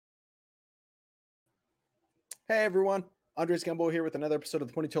Hey everyone, Andres Gambo here with another episode of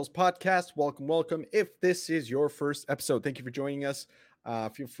the Ponytails Podcast. Welcome. If this is your first episode, thank you for joining us.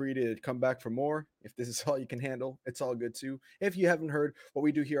 Feel free to come back for more. If this is all you can handle, it's all good too. If you haven't heard, what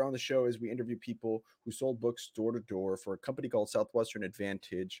we do here on the show is we interview people who sold books door to door for a company called Southwestern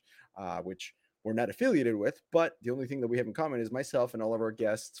Advantage, which we're not affiliated with, but the only thing that we have in common is myself and all of our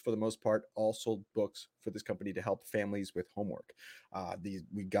guests, for the most part, all sold books for this company to help families with homework.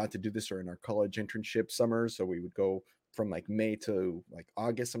 We got to do this during our college internship summers, so we would go from like May to like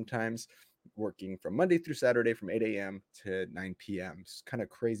August sometimes, working from Monday through Saturday from 8 a.m. to 9 p.m. It's kind of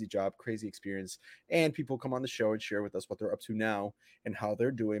crazy job, crazy experience. And people come on the show and share with us what they're up to now and how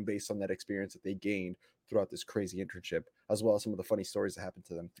they're doing based on that experience that they gained throughout this crazy internship, as well as some of the funny stories that happened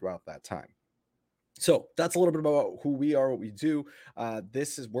to them throughout that time. So that's a little bit about who we are, what we do.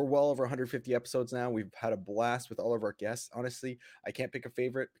 We're well over 150 episodes now. We've had a blast with all of our guests. Honestly, I can't pick a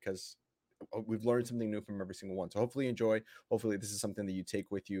favorite because we've learned something new from every single one. So hopefully you enjoy. Hopefully this is something that you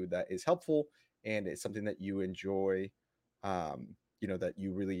take with you that is helpful and it's something that you enjoy. That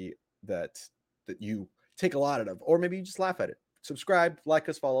you really that you take a lot out of, or maybe you just laugh at it. Subscribe, like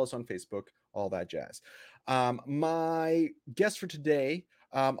us, follow us on Facebook, all that jazz. My guest for today,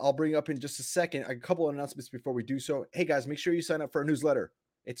 I'll bring up in just a second. A couple of announcements before we do so. Hey guys, make sure you sign up for our newsletter.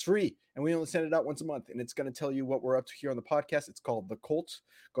 It's free, and we only send it out once a month, and it's going to tell you what we're up to here on the podcast. It's called The Cult.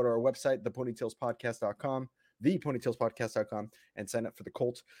 Go to our website, theponytailspodcast.com, theponytailspodcast.com, and sign up for The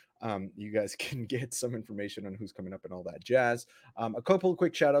Cult. You guys can get some information on who's coming up and all that jazz. A couple of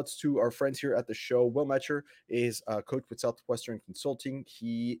quick shout outs to our friends here at the show. Will Metcher is a coach with Southwestern Consulting.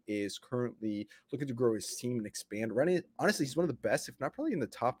 He is currently looking to grow his team and expand. Honestly, he's one of the best, if not probably in the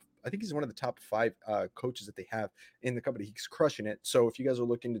top. I think he's one of the top 5 coaches that they have in the company. He's crushing it. So if you guys are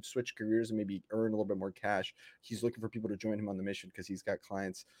looking to switch careers and maybe earn a little bit more cash, he's looking for people to join him on the mission because he's got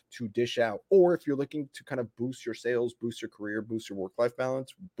clients to dish out. Or if you're looking to kind of boost your sales, boost your career, boost your work-life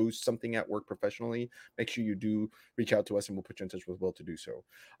balance, boost something at work professionally, make sure you do reach out to us and we'll put you in touch with Will to do so.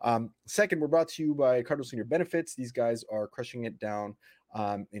 Second, we're brought to you by Cardinal Senior Benefits. These guys are crushing it down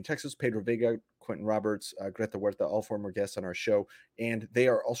in Texas. Pedro Vega, Quentin Roberts, Greta Huerta, all former guests on our show, and they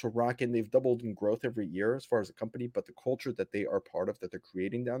are also rocking. They've doubled in growth every year as far as a company, but the culture that they are part of, that they're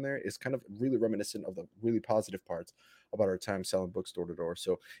creating down there, is kind of really reminiscent of the really positive parts about our time selling books door to door.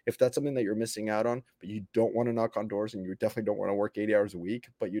 So if that's something that you're missing out on, but you don't want to knock on doors and you definitely don't want to work 80 hours a week,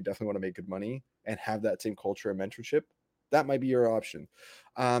 but you definitely want to make good money and have that same culture and mentorship, that might be your option.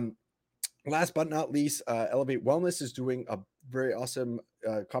 Last but not least, Elevate Wellness is doing a very awesome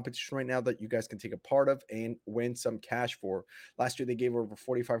competition right now that you guys can take a part of and win some cash for. Last year, they gave over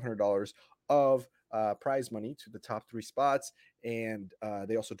 $4,500 of prize money to the top 3 spots, and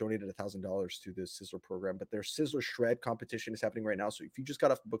they also donated $1,000 to the Sizzler program. But their Sizzler Shred competition is happening right now. So if you just got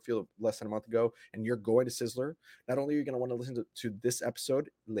off the book field less than a month ago and you're going to Sizzler, not only are you going to want to listen to this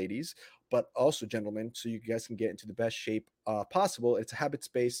episode, ladies, but also gentlemen, so you guys can get into the best shape possible. It's a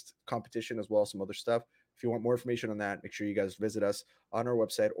habits-based competition as well as some other stuff. If you want more information on that, make sure you guys visit us on our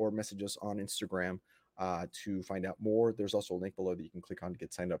website or message us on Instagram to find out more. There's also a link below that you can click on to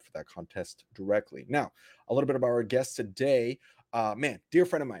get signed up for that contest directly. Now, a little bit about our guest today. Dear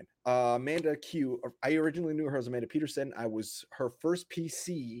friend of mine, Amanda Q. I originally knew her as Amanda Peterson. I was her first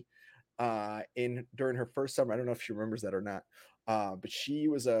PC during her first summer. I don't know if she remembers that or not. But she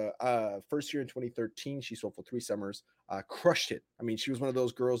was a first year in 2013. She sold for 3 summers, crushed it. I mean, she was one of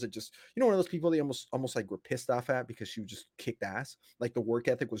those girls that just, one of those people they almost like were pissed off at because she just kicked ass. Like the work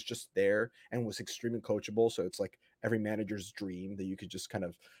ethic was just there and was extremely coachable. So it's like every manager's dream that you could just kind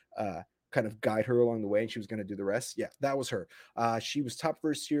of guide her along the way and she was going to do the rest. Yeah, that was her. She was top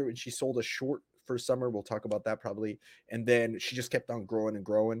first year and she sold a short first summer. We'll talk about that probably. And then she just kept on growing and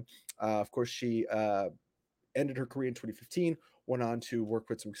growing. Of course, she ended her career in 2015, went on to work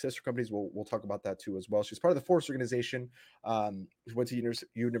with some sister companies. We'll talk about that too as well. She's part of the Force organization. She went to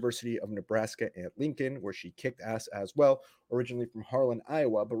University of Nebraska at Lincoln, where she kicked ass as well, originally from Harlan,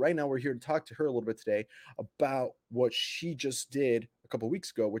 Iowa. But right now we're here to talk to her a little bit today about what she just did a couple of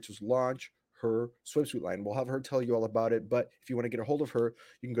weeks ago, which was launch her swimsuit line. We'll have her tell you all about it. But if you want to get a hold of her,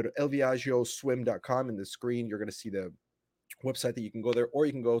 you can go to elviagioswim.com. In the screen, you're going to see the website that you can go there, or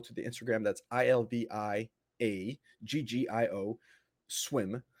you can go to the Instagram. That's ILVIAGGIO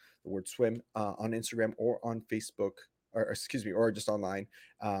swim, the word swim, on Instagram or on Facebook, or just online.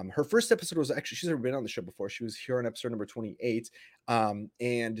 Her first episode was actually, she's never been on the show before. She was here on episode number 28.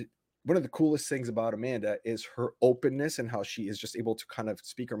 And one of the coolest things about Amanda is her openness and how she is just able to kind of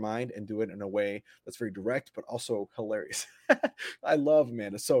speak her mind and do it in a way that's very direct, but also hilarious. I love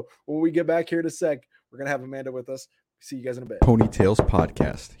Amanda. So when we get back here in a sec, we're going to have Amanda with us. See you guys in a bit. Ponytails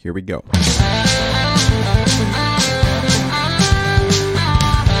Podcast. Here we go.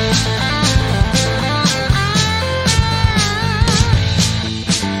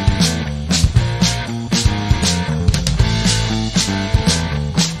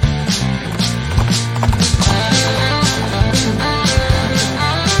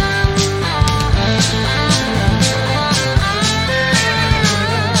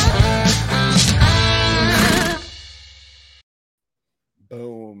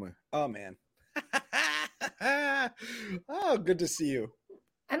 Boom. Oh man. Oh, good to see you.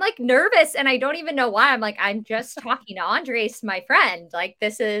 I'm like nervous and I don't even know why. I'm like, I'm just talking to Andres, my friend. Like,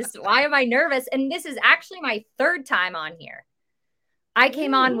 why am I nervous? And this is actually my third time on here. I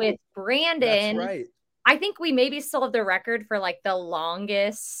came on with That's Brandon. right. I think we maybe still have the record for like the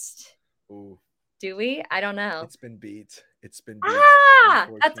longest. Ooh. Do we? I don't know. It's been beat. It's been beat.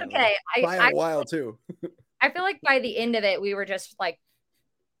 That's okay. By a while too. I feel like by the end of it, we were just like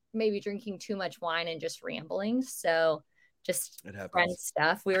maybe drinking too much wine and just rambling. So just friend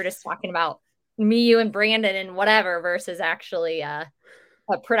stuff. We were just talking about me, you, and Brandon and whatever versus actually a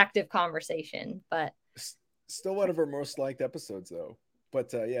productive conversation. But still one of our most liked episodes though.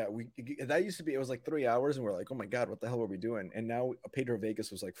 But yeah, that used to be, it was like 3 hours and we're like, oh my God, what the hell were we doing? And now Pedro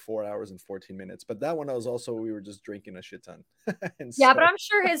Vegas was like 4 hours and 14 minutes. But that one was also, we were just drinking a shit ton. Yeah, but I'm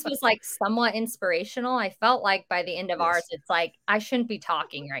sure his was like somewhat inspirational. I felt like by the end of ours, it's like, I shouldn't be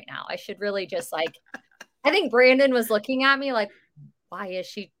talking right now. I should really just like, I think Brandon was looking at me like, why is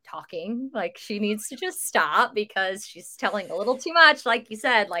she talking? Like, she needs to just stop because she's telling a little too much, like you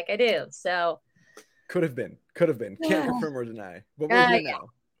said, like I do. So could have been. Can't confirm or deny, but we're here now.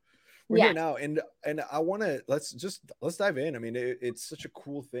 We're here now, and I want to let's dive in. I mean, it's such a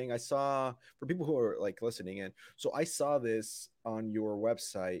cool thing. I saw, for people who are like listening in, so I saw this on your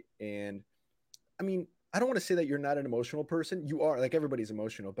website, and I mean, I don't want to say that you're not an emotional person. You are, like, everybody's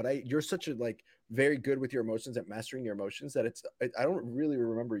emotional, but you're such a like very good with your emotions at mastering your emotions that I don't really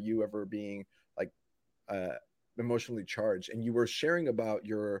remember you ever being like emotionally charged. And you were sharing about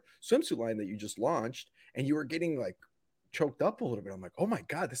your swimsuit line that you just launched, and you were getting like choked up a little bit. I'm like, oh my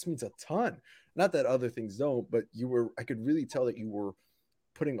God, this means a ton. Not that other things don't, but I could really tell that you were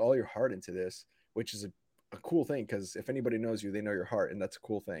putting all your heart into this, which is a cool thing, because if anybody knows you, they know your heart, and that's a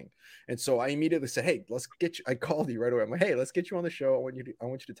cool thing. And so I immediately said, hey, let's get you. I called you right away. I'm like, hey, let's get you on the show. I want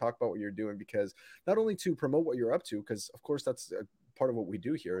you to talk about what you're doing, because not only to promote what you're up to, because of course that's a part of what we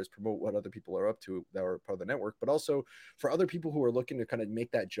do here, is promote what other people are up to that are part of the network, but also for other people who are looking to kind of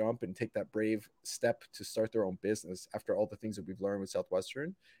make that jump and take that brave step to start their own business after all the things that we've learned with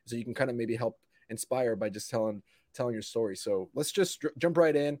Southwestern. So you can kind of maybe help inspire by just telling your story. So let's just jump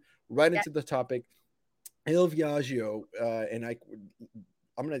right into the topic. Il Viaggio, and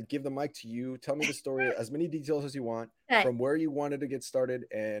I'm going to give the mic to you. Tell me the story, as many details as you want, from where you wanted to get started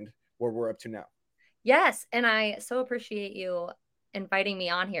and where we're up to now. Yes, and I so appreciate you inviting me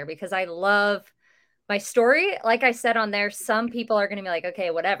on here, because I love my story. Like I said on there, some people are going to be like, okay,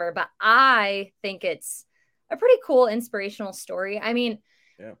 whatever, but I think it's a pretty cool, inspirational story. I mean,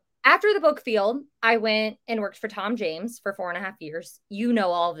 after the book field, I went and worked for Tom James for 4.5 years. You know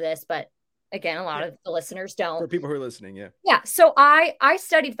all of this, but again, a lot of the listeners don't. For people who are listening, yeah. So I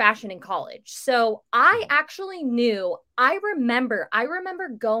studied fashion in college. So I actually knew. I remember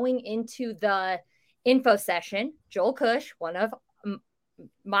going into the info session. Joel Cush, one of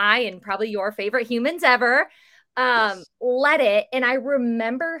my and probably your favorite humans ever, led it, and I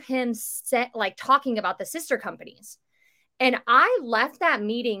remember him talking about the sister companies, and I left that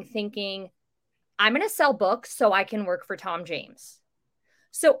meeting thinking, I'm going to sell books so I can work for Tom James.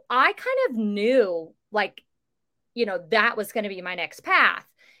 So I kind of knew, like, that was going to be my next path.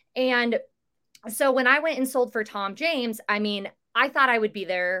 And so when I went and sold for Tom James, I mean, I thought I would be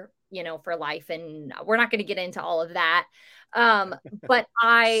there, for life. And we're not going to get into all of that. But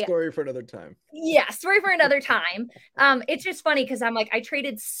story for another time. Yeah, story for another time. It's just funny because I'm like, I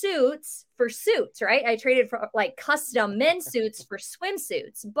traded suits for suits, right? I traded for like custom men's suits for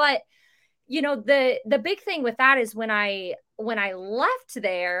swimsuits. But the big thing with that is when I left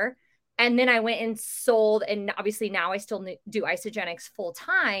there, and then I went and sold, and obviously now I still do Isagenix full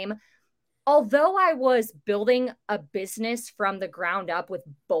time. Although I was building a business from the ground up with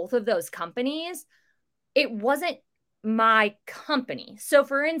both of those companies, it wasn't my company. So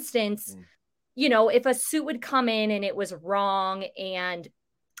for instance, if a suit would come in and it was wrong, and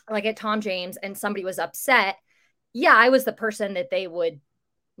like at Tom James, and somebody was upset, yeah, I was the person that they would,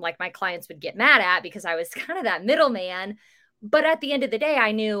 like, my clients would get mad at, because I was kind of that middleman. But at the end of the day,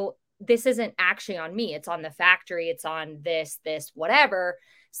 I knew this isn't actually on me. It's on the factory. It's on this, whatever.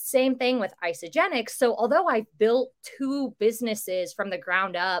 Same thing with Isagenix. So although I built 2 businesses from the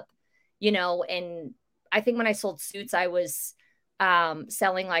ground up, and I think when I sold suits, I was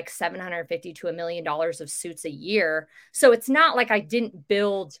selling like $750 to $1 million of suits a year. So it's not like I didn't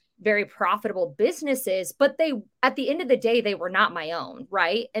build very profitable businesses, but at the end of the day, they were not my own.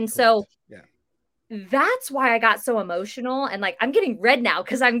 Right. And so that's why I got so emotional, and like, I'm getting red now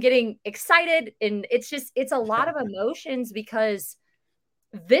because I'm getting excited, and it's a lot of emotions, because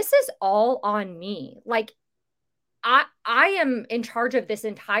this is all on me. Like, I am in charge of this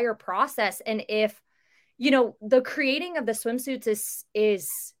entire process. And if, the creating of the swimsuits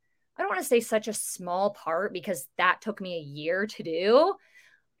is I don't want to say such a small part because that took me a year to do,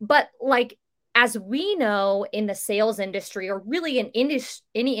 but like as we know in the sales industry or really in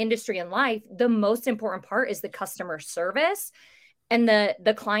any industry in life, the most important part is the customer service and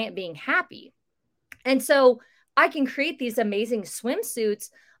the client being happy. And so I can create these amazing swimsuits,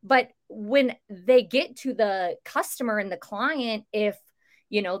 but when they get to the customer and the client, if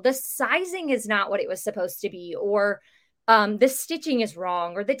the sizing is not what it was supposed to be, or the stitching is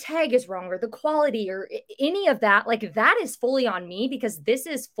wrong, or the tag is wrong, or the quality, or any of that, like that is fully on me because this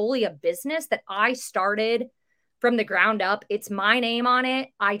is fully a business that I started from the ground up. It's my name on it.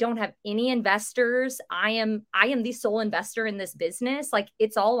 I don't have any investors. I am the sole investor in this business. Like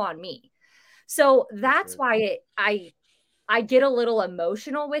it's all on me. So that's why I get a little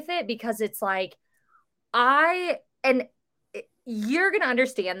emotional with it because it's like and you're going to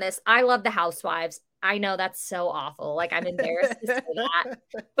understand this. I love the Housewives. I know that's so awful. Like I'm embarrassed to say that,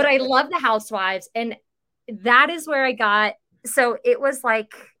 but I love the Housewives. And that is where I got, so it was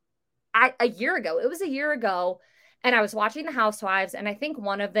like a year ago. It was a year ago. And I was watching the Housewives and I think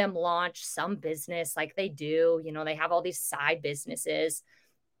one of them launched some business like they do, they have all these side businesses.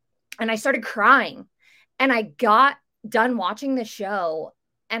 And I started crying and I got done watching the show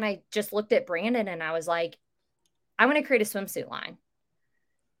and I just looked at Brandon and I was like, I want to create a swimsuit line.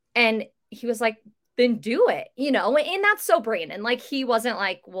 And he was like, then do it, and that's so Brandon. Like, he wasn't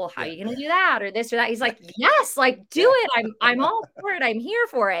like, well, how are you going to do that or this or that? He's like, yes, like do it. I'm all for it. I'm here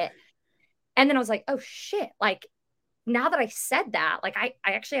for it. And then I was like, oh shit. Like now that I said that, like I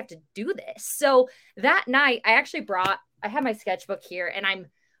actually have to do this. So that night I had my sketchbook here and I'm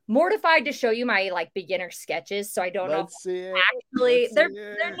mortified to show you my like beginner sketches. So I don't know. Actually,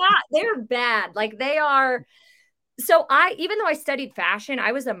 they're bad. Like they are. So even though I studied fashion,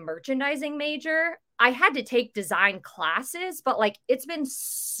 I was a merchandising major. I had to take design classes, but like it's been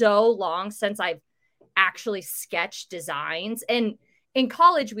so long since I've actually sketched designs. And in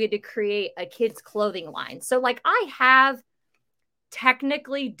college, we had to create a kids' clothing line. So like I have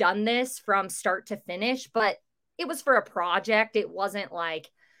technically done this from start to finish, but it was for a project. It wasn't like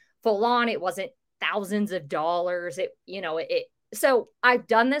full on. It wasn't thousands of dollars. So I've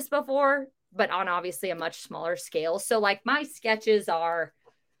done this before, but on obviously a much smaller scale. So like my sketches are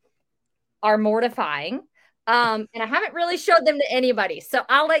mortifying. And I haven't really showed them to anybody. So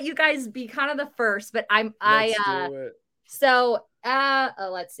I'll let you guys be kind of the first, but let's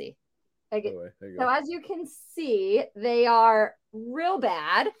see. So as you can see, they are real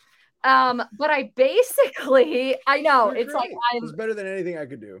bad. But I know it's like it's better than anything I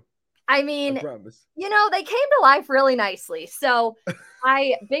could do. I mean, they came to life really nicely. So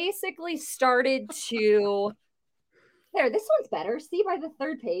I basically started to this one's better. See, by the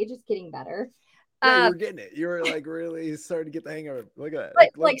third page, it's getting better. Yeah, you're getting it. You're like really starting to get the hang of it. Look at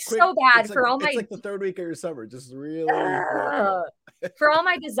that. Like so bad for all my. It's like the third week of your summer. Just really. For all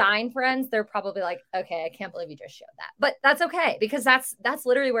my design friends, they're probably like, "Okay, I can't believe you just showed that," but that's okay because that's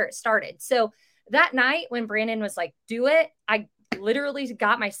literally where it started. So that night when Brandon was like, "Do it," I literally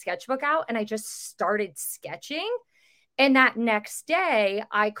got my sketchbook out and I just started sketching. And that next day,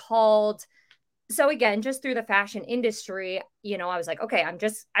 I called. So again, just through the fashion industry, I was like, okay, I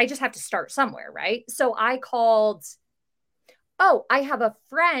just have to start somewhere, right? So I called, I have a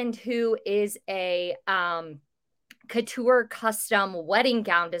friend who is a couture custom wedding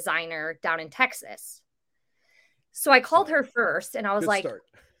gown designer down in Texas. So I called her first and I was like,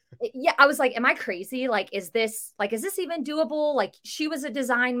 yeah, I was like, am I crazy? Like, is this even doable? Like, she was a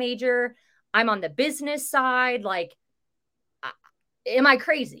design major. I'm on the business side. Like, am I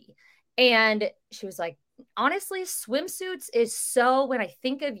crazy? And she was like, honestly, swimsuits is so, when I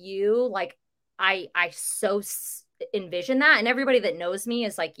think of you, like I so envision that. And everybody that knows me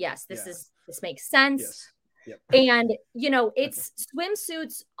is like, yes, this makes sense. Yes. Yep. And, it's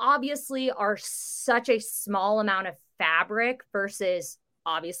swimsuits obviously are such a small amount of fabric versus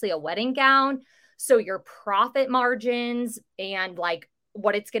obviously a wedding gown. So your profit margins and like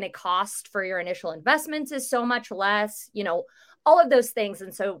what it's going to cost for your initial investments is so much less, all of those things.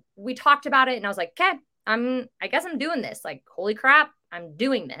 And so we talked about it and I was like, okay, I guess I'm doing this. Like, holy crap, I'm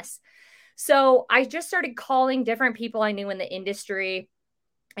doing this. So I just started calling different people I knew in the industry.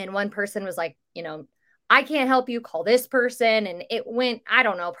 And one person was like, I can't help you, call this person. And it went, I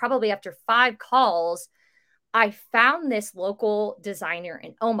don't know, probably after 5 calls, I found this local designer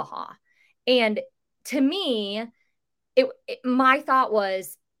in Omaha. And to me, my thought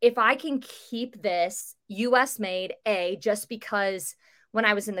was, if I can keep this US made, just because when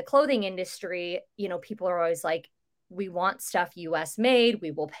I was in the clothing industry, people are always like, we want stuff US made.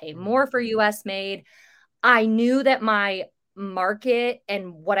 We will pay more for US made. I knew that my market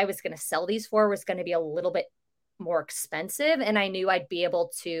and what I was going to sell these for was going to be a little bit more expensive. And I knew I'd be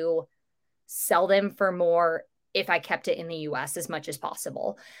able to sell them for more if I kept it in the US as much as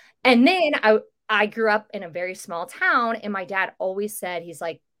possible. And then I grew up in a very small town, and my dad always said, he's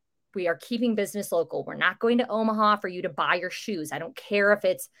like, we are keeping business local. We're not going to Omaha for you to buy your shoes. I don't care if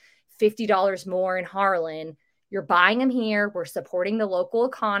it's $50 more in Harlan. You're buying them here. We're supporting the local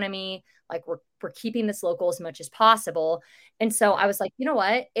economy. Like we're keeping this local as much as possible. And so I was like, you know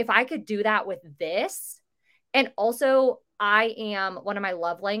what? If I could do that with this, and also one of my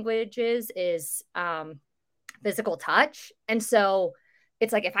love languages is physical touch. And so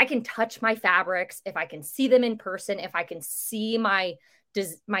it's like, if I can touch my fabrics, if I can see them in person, if I can see my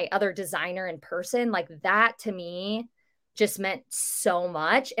other designer in person, like that to me just meant so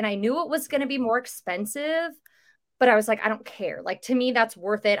much. And I knew it was going to be more expensive, but I was like, I don't care. Like, to me, that's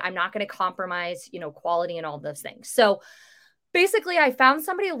worth it. I'm not going to compromise, quality and all those things. So basically I found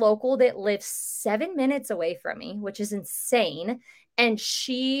somebody local that lives 7 minutes away from me, which is insane. And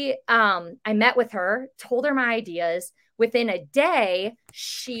I met with her, told her my ideas. Within a day,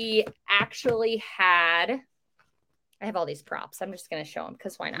 she actually I have all these props. I'm just going to show them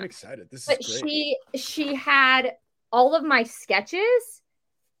because why not? I'm excited. This is great. She had all of my sketches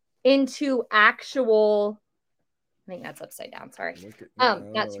into actual, I think that's upside down. Sorry.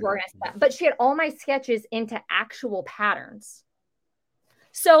 That's organized. But she had all my sketches into actual patterns.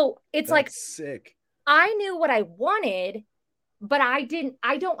 So it's like sick. I knew what I wanted, but I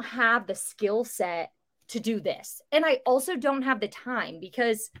don't have the skill set to do this. And I also don't have the time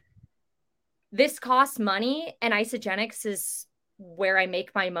because this costs money, and Isagenix is where I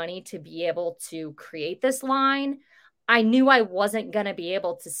make my money to be able to create this line. I knew I wasn't going to be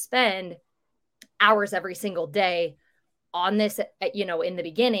able to spend hours every single day on this, in the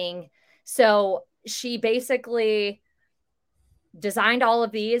beginning. So she basically designed all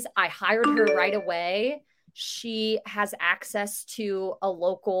of these. I hired her right away. She has access to a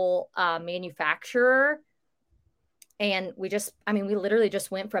local manufacturer. And we literally just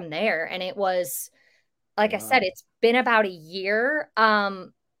went from there. And it was, like I said, it's been about a year.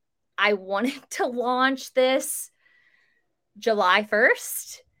 I wanted to launch this July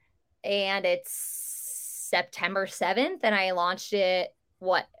 1st, and it's September 7th. And I launched it,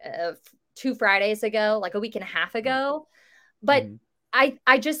 2 Fridays ago, like a week and a half ago. But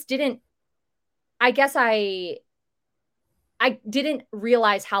I just didn't, I guess I didn't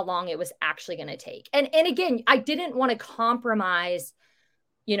realize how long it was actually going to take. And again, I didn't want to compromise,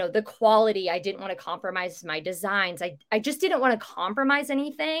 the quality. I didn't want to compromise my designs. I just didn't want to compromise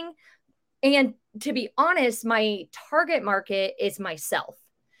anything. And to be honest, my target market is myself.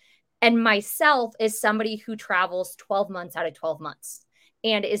 And myself is somebody who travels 12 months out of 12 months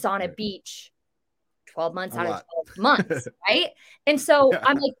and is on a beach 12 months out of 12 months, right? And so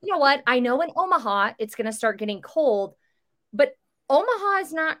I'm like, you know what? I know in Omaha, it's going to start getting cold, but Omaha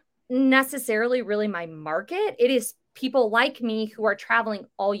is not necessarily really my market. It is people like me who are traveling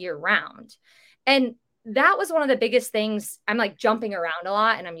all year round. And that was one of the biggest things. I'm like jumping around a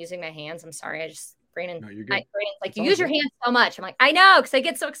lot and I'm using my hands. I'm sorry. Brandon's like, you use your hands so much. I'm like, I know, because I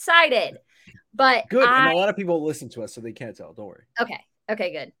get so excited. But good. And a lot of people listen to us, so they can't tell. Don't worry.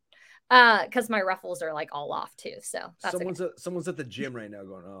 Okay, good. Because my ruffles are like all off too. So that's someone's at the gym right now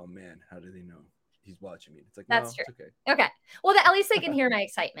going, oh man, how do they know he's watching me? It's like, that's true. It's okay. Well, at least they can hear my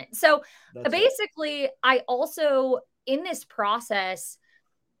excitement. So basically, I also, in this process,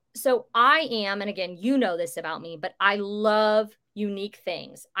 so I am, and again, you know this about me, but I love unique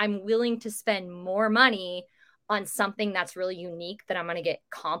things. I'm willing to spend more money on something that's really unique that I'm going to get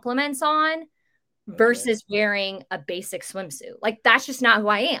compliments on versus wearing a basic swimsuit. Like, that's just not who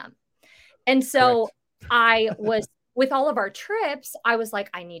I am. And so I was, with all of our trips, I was like,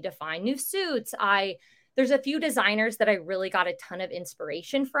 I need to find new suits. There's a few designers that I really got a ton of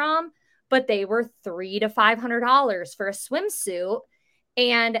inspiration from, but they were $300 to $500 for a swimsuit.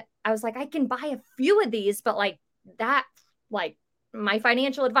 And I was like, I can buy a few of these, but my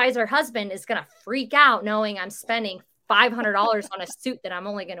financial advisor husband is going to freak out knowing I'm spending $500 on a suit that I'm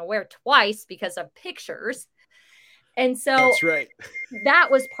only going to wear twice because of pictures. And so that's right. That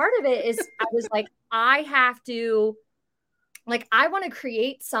was part of it. Is I was like, I have to, I want to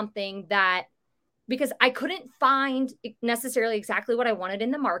create something that, because I couldn't find necessarily exactly what I wanted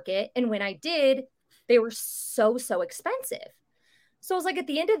in the market. And when I did, they were so expensive. So I was like, at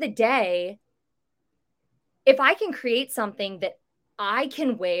the end of the day, if I can create something that I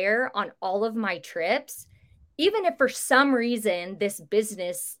can wear on all of my trips, even if for some reason this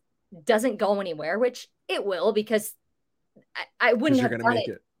business doesn't go anywhere, which it will, because I Because wouldn't you're have gonna done make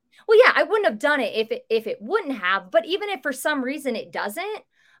it. it. Well, yeah, I wouldn't have done it if it wouldn't have. But even if for some reason it doesn't,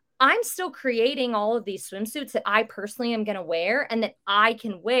 I'm still creating all of these swimsuits that I personally am going to wear and that I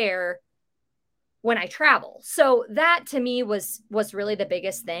can wear when I travel. So that to me was really the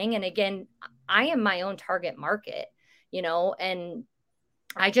biggest thing. And again, I am my own target market, and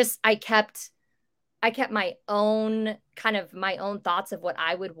I kept my own kind of my own thoughts of what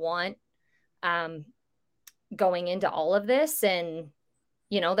I would want um going into all of this. And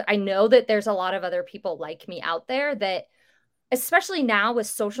I know that there's a lot of other people like me out there that, especially now with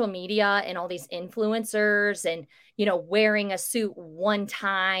social media and all these influencers and, wearing a suit one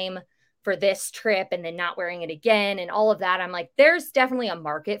time for this trip and then not wearing it again and all of that. I'm like, there's definitely a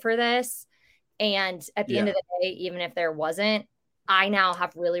market for this. And at the end Yeah. of the day, even if there wasn't, I now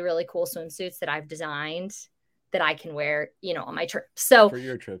have really, really cool swimsuits that I've designed that I can wear, on my trip. So, For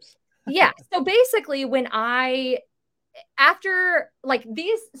your trips. yeah. So basically, after like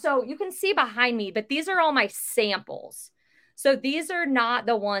these, so you can see behind me, but these are all my samples. So these are not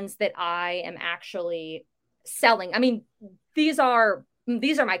the ones that I am actually selling. I mean, these are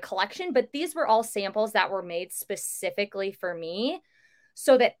my collection, but these were all samples that were made specifically for me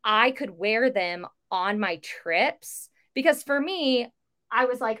so that I could wear them on my trips. Because for me, I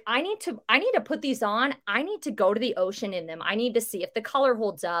was like, I need to put these on. I need to go to the ocean in them. I need to see if the color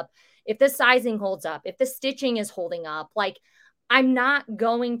holds up, if the sizing holds up, if the stitching is holding up. Like, I'm not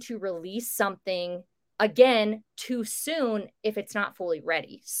going to release something again too soon if it's not fully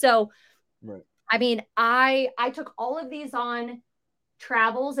ready. So, Right. I mean, I took all of these on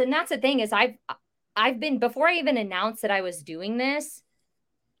travels, and that's the thing is I've been, before I even announced that I was doing this,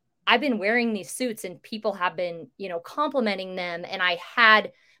 I've been wearing these suits and people have been, complimenting them. And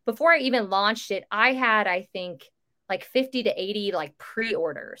before I even launched it, I had, I think, like 50 to 80 like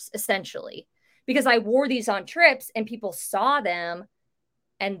pre-orders essentially, because I wore these on trips and people saw them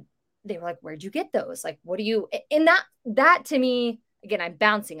and they were like, where'd you get those? Like, what do you, and that to me, again, I'm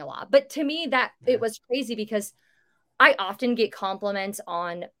bouncing a lot, but to me that it was crazy because I often get compliments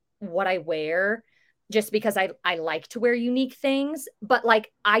on what I wear just because I like to wear unique things. But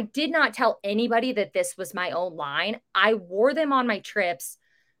like, I did not tell anybody that this was my own line. I wore them on my trips,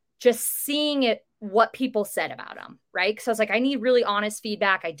 just seeing what people said about them. Right. Cause I was like, I need really honest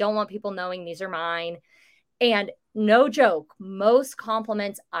feedback. I don't want people knowing these are mine. And no joke, most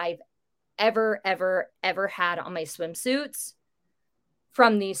compliments I've ever, ever, ever had on my swimsuits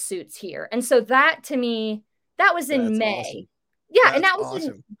from these suits here. And so that to me, that was in That's May. awesome. Yeah, and That's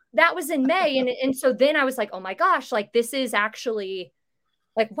awesome. that was in May. And so then I was like, oh my gosh, like this is actually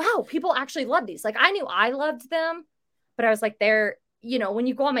like, wow, people actually love these. Like I knew I loved them, but I was like, when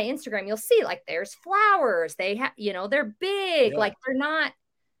you go on my Instagram, you'll see like there's flowers. They have, they're big, Yeah. like they're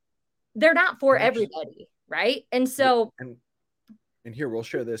not for And actually, everybody, right? And yeah, so and here we'll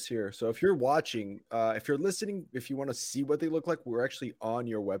share this here. So if you're watching, if you're listening, if you want to see what they look like, we're actually on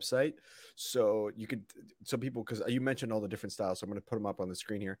your website. So you could, some people, because you mentioned all the different styles, so I'm going to put them up on the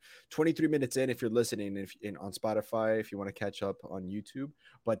screen here. 23 minutes in, if you're listening, on Spotify, if you want to catch up on YouTube.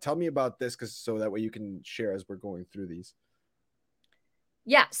 But tell me about this, because so that way you can share as we're going through these.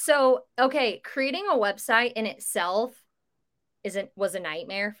 yeah, so okay, creating a website in itself was a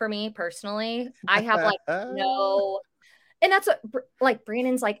nightmare for me personally. I have like no. And that's what, like,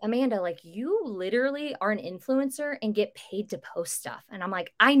 Brandon's like, Amanda, like, you literally are an influencer and get paid to post stuff. And I'm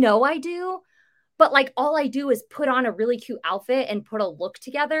like, I know I do, but like, all I do is put on a really cute outfit and put a look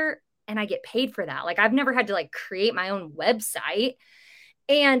together and I get paid for that. Like, I've never had to like create my own website.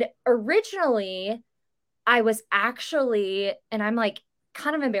 And originally, I was actually, and I'm like,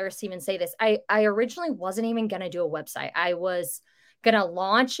 kind of embarrassed to even say this. I originally wasn't even going to do a website. I was going to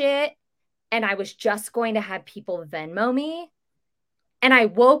launch it and I was just going to have people Venmo me. And I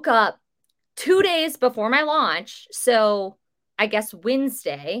woke up 2 days before my launch. So I guess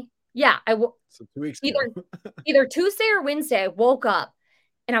Wednesday. Yeah, So 2 weeks either ago. either Tuesday or Wednesday, I woke up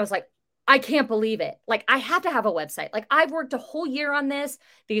and I was like, I can't believe it. Like, I have to have a website. Like, I've worked a whole year on this.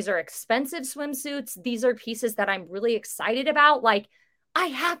 These are expensive swimsuits. These are pieces that I'm really excited about. Like, I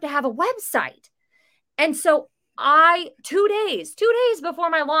have to have a website. And so 2 days before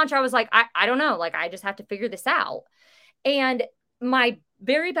my launch, I was like, I don't know. Like, I just have to figure this out. And my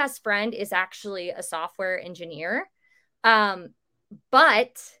very best friend is actually a software engineer.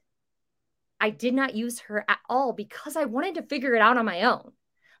 But I did not use her at all because I wanted to figure it out on my own.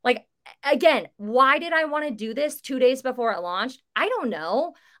 Like, again, why did I want to do this 2 days before it launched? I don't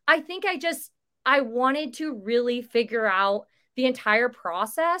know. I think I wanted to really figure out the entire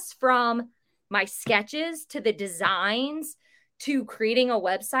process from my sketches to the designs to creating a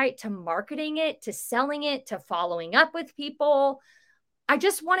website, to marketing it, to selling it, to following up with people. I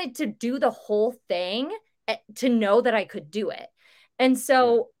just wanted to do the whole thing to know that I could do it. And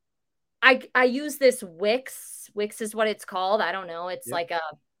so I use this Wix. Wix is what it's called. I don't know. It's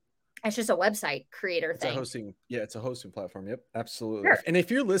it's just a website creator thing. It's a hosting platform. Yep, absolutely. Sure. And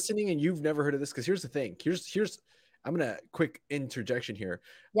if you're listening and you've never heard of this, because here's the thing. I'm gonna quick interjection here.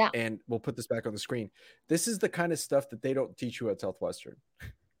 Yeah. And we'll put this back on the screen. This is the kind of stuff that they don't teach you at Southwestern.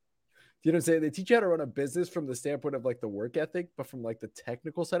 You know what I'm saying? They teach you how to run a business from the standpoint of like the work ethic, but from like the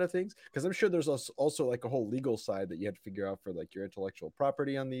technical side of things. Because I'm sure there's also like a whole legal side that you had to figure out for like your intellectual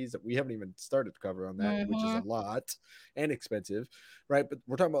property on these that we haven't even started to cover on that, which is a lot and expensive, right? But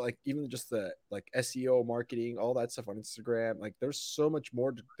we're talking about like even just the like SEO marketing, all that stuff on Instagram. Like there's so much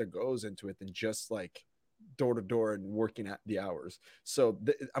more that goes into it than just like door to door and working at the hours. So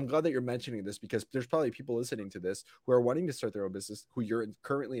I'm glad that you're mentioning this because there's probably people listening to this who are wanting to start their own business who you're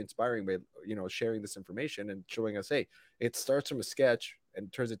currently inspiring by, you know, sharing this information and showing us, hey, it starts from a sketch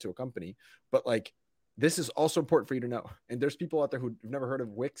and turns into a company. But like, this is also important for you to know. And there's people out there who've never heard of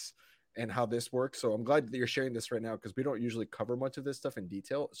Wix and how this works. So I'm glad that you're sharing this right now because we don't usually cover much of this stuff in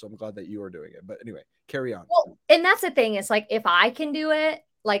detail. So I'm glad that you are doing it. But anyway, carry on. Well, and that's the thing is like, if I can do it,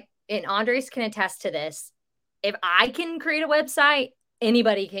 like, and Andres can attest to this, if I can create a website,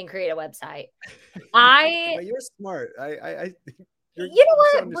 anybody can create a website. You're smart. You know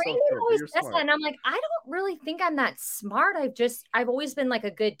what? Brandon always says that, and I'm like, I don't really think I'm that smart. I've always been like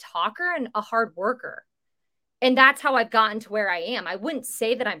a good talker and a hard worker. And that's how I've gotten to where I am. I wouldn't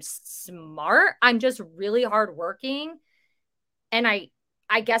say that I'm smart. I'm just really hardworking. And I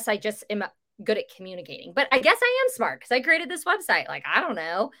guess I just am good at communicating. But I guess I am smart because I created this website. Like, I don't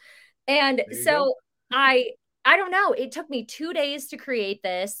know. And so I don't know. It took me 2 days to create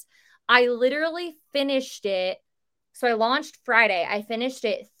this. I literally finished it. So I launched Friday. I finished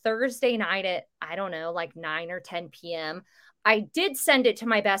it Thursday night at, I don't know, like 9 or 10 p.m. I did send it to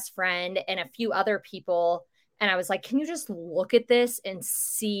my best friend and a few other people. And I was like, can you just look at this and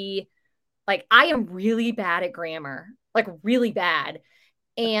see? Like, I am really bad at grammar, like really bad.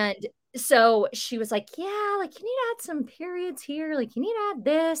 And so she was like, yeah, like you need to add some periods here. Like you need to add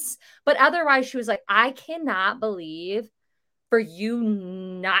this. But otherwise she was like, I cannot believe for you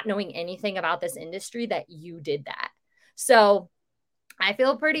not knowing anything about this industry that you did that. So I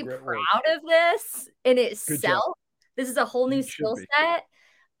feel pretty proud of this in itself. This is a whole new skill set.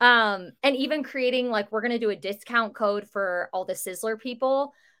 And even creating, like, we're going to do a discount code for all the Sizzler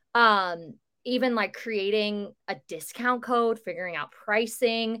people. Even like creating a discount code, figuring out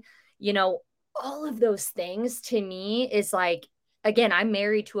pricing, you know, all of those things to me is like, again, I'm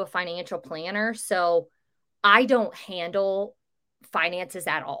married to a financial planner. So I don't handle finances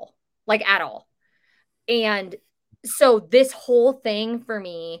at all, like at all. And so this whole thing for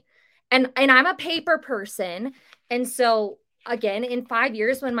me, and I'm a paper person. And so again, in 5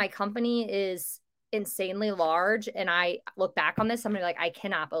 years, when my company is insanely large and I look back on this, I'm gonna be like, I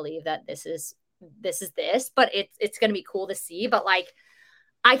cannot believe that this is this, but it's going to be cool to see. But like,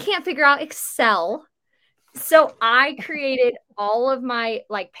 I can't figure out Excel. So I created all of my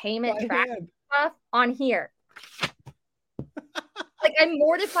like payment tracking stuff on here. Like, I'm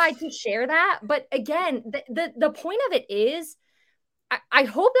mortified to share that. But again, the point of it is, I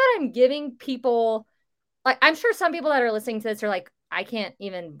hope that I'm giving people, like, I'm sure some people that are listening to this are like, I can't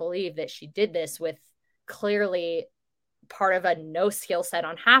even believe that she did this with clearly part of a no skill set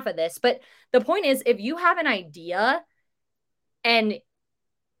on half of this. But the point is, if you have an idea and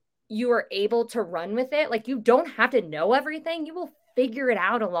you are able to run with it, like, you don't have to know everything. You will figure it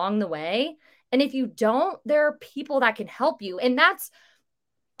out along the way. And if you don't, there are people that can help you. And that's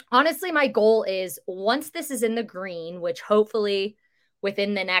honestly my goal is, once this is in the green, which hopefully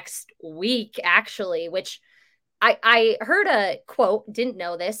within the next week, actually, which I heard a quote, didn't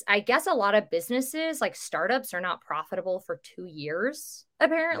know this. I guess a lot of businesses, like startups, are not profitable for 2 years,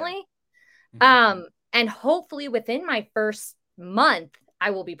 apparently. Yeah. And hopefully within my first month, I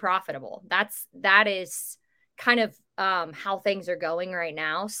will be profitable. That is kind of how things are going right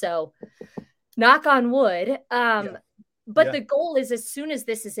now. So knock on wood. But the goal is, as soon as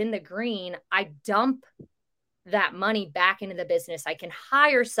this is in the green, I dump that money back into the business. I can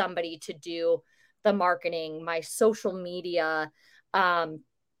hire somebody to do the marketing, my social media, my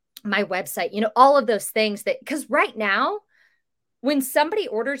website, you know, all of those things that, because right now, when somebody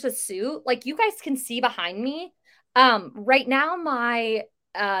orders a suit, like you guys can see behind me, right now, my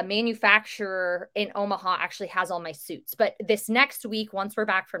manufacturer in Omaha actually has all my suits. But this next week, once we're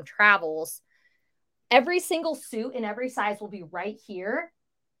back from travels, every single suit in every size will be right here.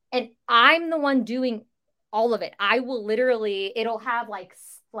 And I'm the one doing all of it. I will literally, it'll have like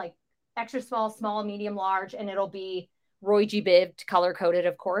extra small, small, medium, large, and it'll be Roy G. Biv color coded,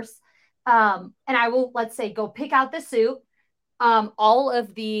 of course. And I will, let's say, go pick out the suit, all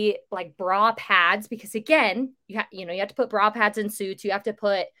of the like bra pads, because again, you have to put bra pads in suits. You have to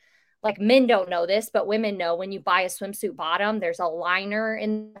put, like, men don't know this, but women know, when you buy a swimsuit bottom, there's a liner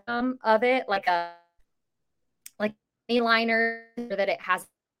in them of it, like a liner that it has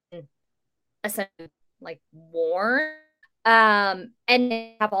essentially like worn. And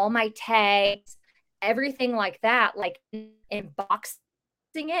I have all my tags, everything like that, like in boxing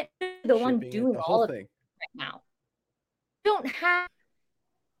it, the one doing the all whole of thing it right now.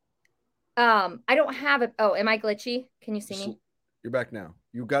 I don't have it. Oh, am I glitchy? Can you see me? You're back now.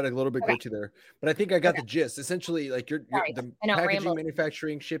 You got a little bit Okay. glitchy there, but I think I got Okay. the gist. Essentially, like you're Sorry. the I know, packaging, ramble.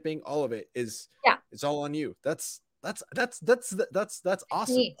 manufacturing, shipping, all of it is, Yeah. it's all on you. That's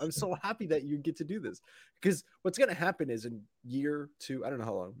awesome. Neat. I'm so happy that you get to do this, because what's going to happen is in year two, I don't know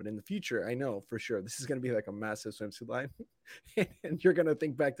how long, but in the future, I know for sure this is going to be like a massive swimsuit line, and you're going to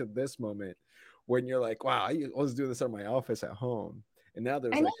think back to this moment when you're like, wow, I was doing this in my office at home. And now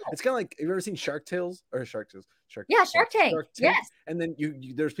there's I like, know. it's kind of like, have you ever seen Shark Tales or Shark Tales? Yeah, Shark Tank. Yes. And then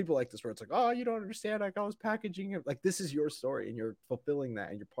you there's people like this where it's like, oh, you don't understand. Like, I was packaging it. Like, this is your story and you're fulfilling that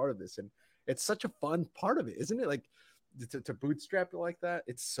and you're part of this. And it's such a fun part of it, isn't it? Like to bootstrap it like that.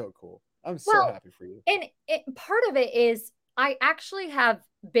 It's so cool. I'm so happy for you. And part of it is, I actually have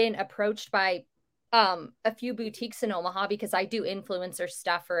been approached by a few boutiques in Omaha, because I do influencer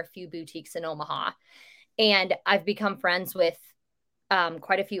stuff for a few boutiques in Omaha. And I've become friends with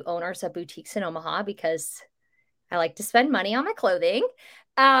quite a few owners of boutiques in Omaha, because I like to spend money on my clothing.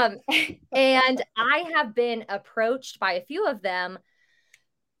 And I have been approached by a few of them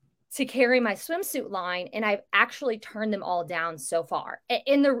to carry my swimsuit line, and I've actually turned them all down so far.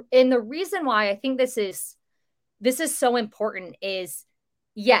 And the reason why I think this is so important is,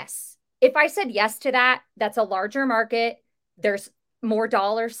 yes, if I said yes to that, that's a larger market. There's more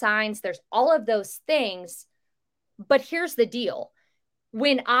dollar signs. There's all of those things. But here's the deal.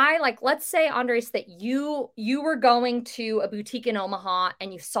 When I, like, let's say, Andres, that you were going to a boutique in Omaha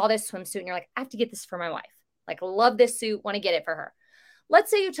and you saw this swimsuit and you're like, I have to get this for my wife. Like, love this suit, want to get it for her.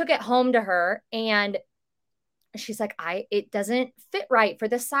 Let's say you took it home to her and she's like, it doesn't fit right for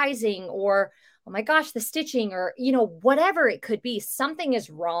the sizing, or, oh my gosh, the stitching, or, whatever it could be, something is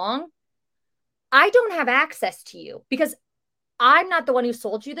wrong. I don't have access to you, because I'm not the one who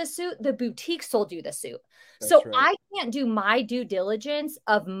sold you the suit. The boutique sold you the suit. So right. I can't do my due diligence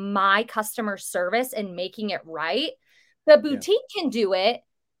of my customer service and making it right. The boutique can do it.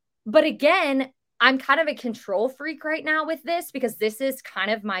 But again, I'm kind of a control freak right now with this, because this is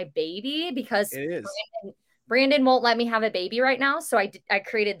kind of my baby, because it is. Brandon won't let me have a baby right now. So I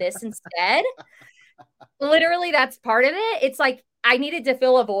created this instead. Literally, that's part of it. It's like, I needed to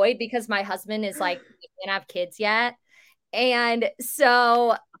fill a void because my husband is like, we can't have kids yet. And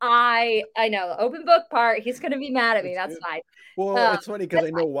so I know, open book part, he's going to be mad at me. That's fine. Well, it's funny because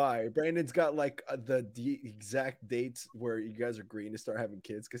I know why. Brandon's got like the exact dates where you guys are agreeing to start having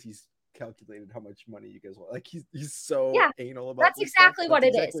kids, because he's calculated how much money you guys want. Like he's so anal about. That's exactly what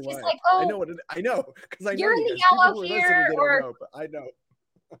it is. He's like, oh, I know because I know you're in the yellow here, or but I know.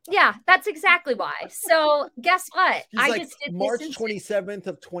 Yeah, that's exactly why. So guess what? I just did March 27th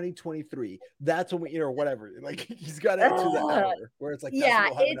of 2023. That's when we, or whatever. Like, he's got it to the hour where it's like, we'll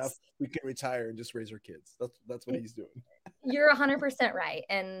have enough. We can retire and just raise our kids. That's what he's doing. You're 100% right.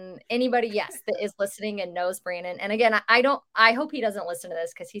 And anybody, yes, that is listening and knows Brandon. And again, I hope he doesn't listen to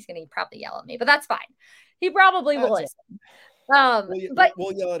this, because he's going to probably yell at me, but that's fine. He probably will listen. But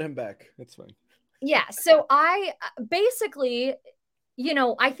we'll yell at him back. That's fine. Yeah. So I basically,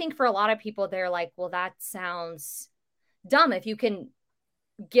 I think for a lot of people, they're like, well, that sounds dumb if you can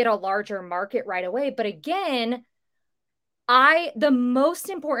get a larger market right away. But again, the most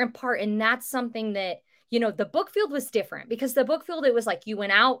important part, and that's something that, the book field was different, because the book field, it was like, you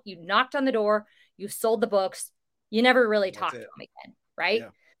went out, you knocked on the door, you sold the books, you never really talked to them again. Right. Yeah.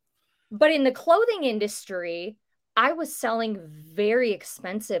 But in the clothing industry, I was selling very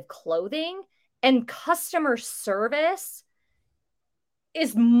expensive clothing, and customer service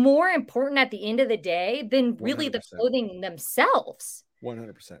is more important at the end of the day than really 100%. The clothing themselves.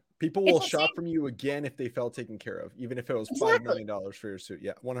 100%. People will shop from you again if they felt taken care of, even if it was $5 million for your suit.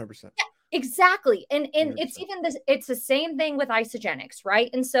 Yeah, 100%. Yeah, exactly. And 100%. It's even this, it's the same thing with Isagenix, right?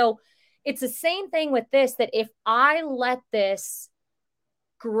 And so it's the same thing with this, that if I let this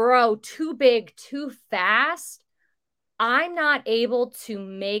grow too big, too fast, I'm not able to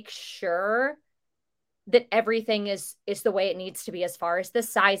make sure that everything is the way it needs to be, as far as the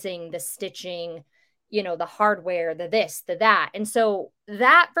sizing, the stitching, the hardware, the this, the that. And so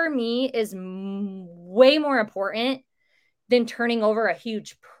that for me is way more important than turning over a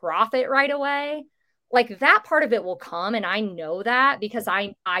huge profit right away. Like that part of it will come. And I know that because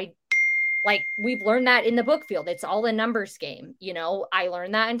I like we've learned that in the book field. It's all a numbers game. I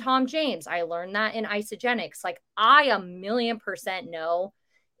learned that in Tom James. I learned that in Isogenics. Like I 1,000,000% know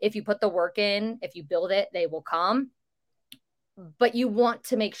if you put the work in, if you build it, they will come. But you want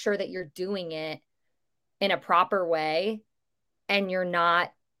to make sure that you're doing it in a proper way and you're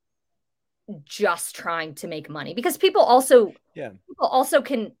not just trying to make money, because people also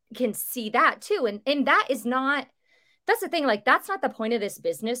can see that too. And that is not, that's the thing. Like, that's not the point of this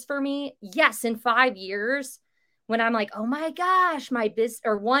business for me. Yes. In 5 years, when I'm like, oh my gosh, my business,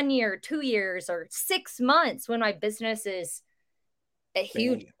 or 1 year, 2 years, or 6 months, when my business is a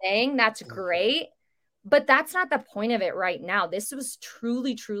huge thing, that's great. But that's not the point of it right now. This was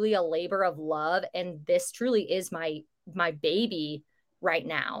truly, truly a labor of love. And this truly is my baby right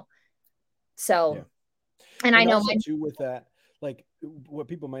now. So, and I know also too with that, like what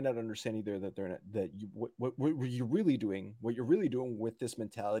people might not understand either, that they're not, that you, what you're really doing, with this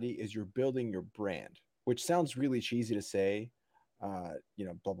mentality is you're building your brand, which sounds really cheesy to say, blah,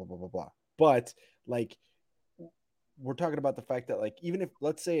 blah, blah, blah, blah. But like, we're talking about the fact that, like, even if,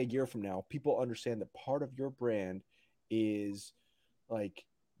 let's say, a year from now, people understand that part of your brand is like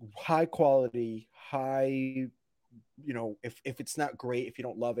high quality, high, if it's not great, if you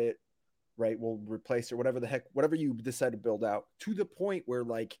don't love it, right, we'll replace it, whatever you decide to build out, to the point where,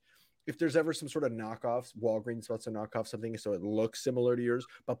 like, if there's ever some sort of knockoffs, Walgreens wants to knock off something so it looks similar to yours,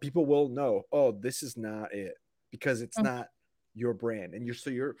 but people will know, oh, this is not it, because it's not your brand. And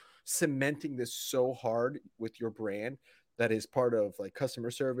you're cementing this so hard with your brand, that is part of like customer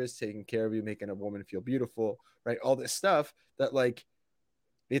service, taking care of you, making a woman feel beautiful, right? All this stuff that, like,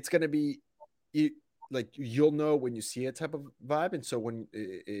 it's going to be, like, you'll know when you see a type of vibe. And so when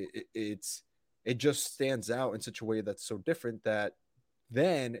it just stands out in such a way that's so different, that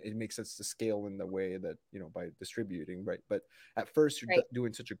then it makes sense to scale in the way that, by distributing, right? But at first, you're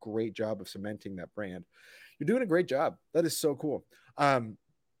doing such a great job of cementing that brand. You're doing a great job. That is so cool.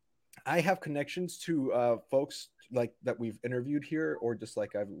 I have connections to folks like that we've interviewed here, or just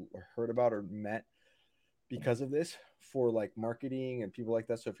like I've heard about or met because of this, for like marketing and people like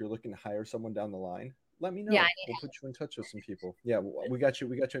that. So if you're looking to hire someone down the line, let me know. Yeah, we'll put you in touch with some people. Yeah, we got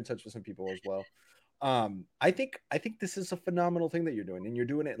you in touch with some people as well. I think this is a phenomenal thing that you're doing, and you're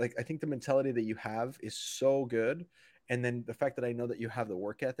doing it, like, I think the mentality that you have is so good. And then the fact that I know that you have the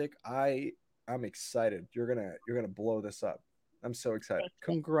work ethic, I'm excited. You're gonna blow this up. I'm so excited.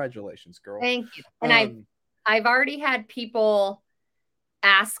 Congratulations, girl. Thank you. And I've already had people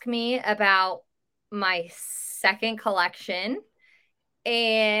ask me about my second collection,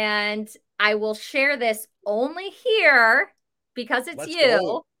 and I will share this only here because it's Let's you.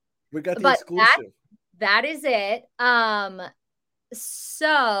 Go. We got the exclusive. That is it.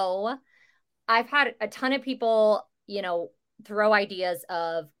 So I've had a ton of people, throw ideas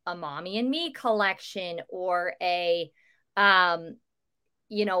of a Mommy and Me collection, or a like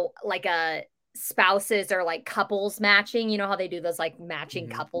a spouses or like couples matching. You know how they do those like matching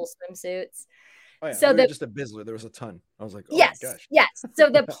couple swimsuits. Oh yeah, so just a Bizzler. There was a ton. I was like, oh yes, my gosh. Yes. So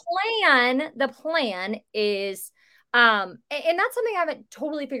the plan is, and that's something I haven't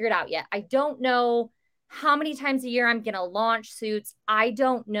totally figured out yet. I don't know how many times a year I'm going to launch suits. I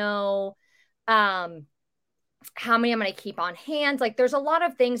don't know how many I'm going to keep on hand. Like, there's a lot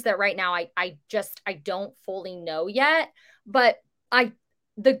of things that right now I don't fully know yet, but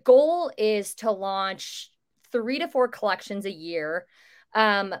the goal is to launch 3 to 4 collections a year.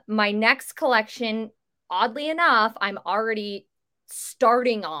 My next collection, oddly enough, I'm already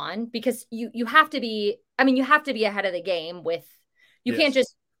starting on, because you have to be ahead of the game with, you can't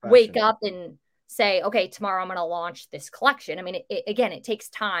just wake up and say, okay, tomorrow I'm going to launch this collection. I mean, it takes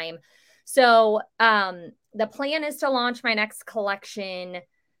time. So, the plan is to launch my next collection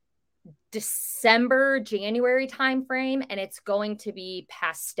December, January timeframe, and it's going to be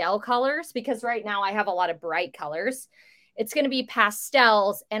pastel colors, because right now I have a lot of bright colors. It's going to be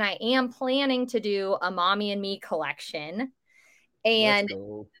pastels, and I am planning to do a Mommy and Me collection. And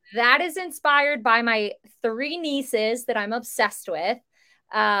that is inspired by my 3 nieces that I'm obsessed with.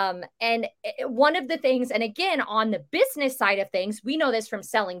 And one of the things, and again, on the business side of things, we know this from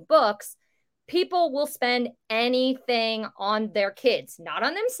selling books, people will spend anything on their kids, not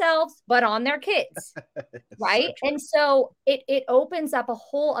on themselves, but on their kids. Right. So and so it opens up a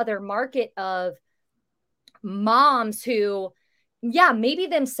whole other market of moms who, maybe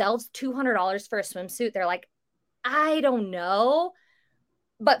themselves $200 for a swimsuit. They're like, I don't know,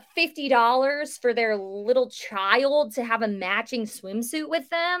 but $50 for their little child to have a matching swimsuit with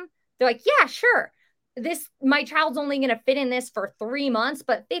them. They're like, yeah, sure. My child's only going to fit in this for 3 months,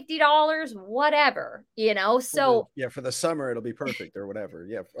 but $50, whatever, So for the summer, it'll be perfect or whatever.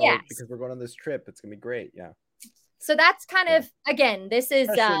 Yeah. Yes. Oh, because we're going on this trip. It's going to be great. Yeah. So that's kind of, again, this is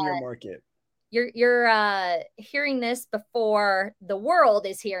in your market. You're hearing this before the world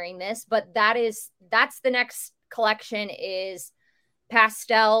is hearing this, but that's the next collection is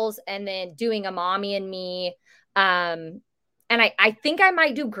pastels and then doing a mommy and me. And I think I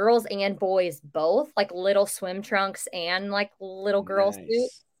might do girls and boys both, like little swim trunks and like little girl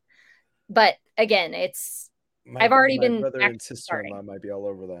suits. But again, I've already been. My brother and sister-in-law might be all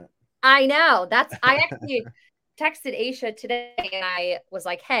over that. I know. I actually texted Aisha today and I was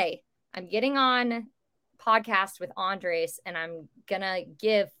like, hey, I'm getting on podcast with Andres and I'm going to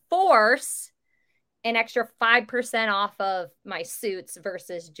give Force an extra 5% off of my suits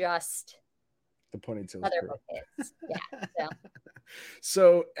versus just the ponytails. Other buckets. Yeah.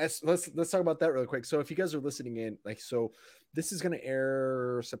 So let's talk about that real quick. So if you guys are listening in, so this is going to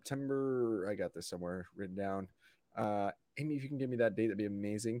air September. I got this somewhere written down. Amy, if you can give me that date, that'd be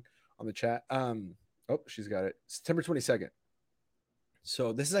amazing on the chat. She's got it. September 22nd.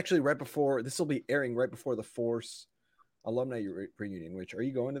 So this is actually this will be airing right before the Force alumni reunion, which are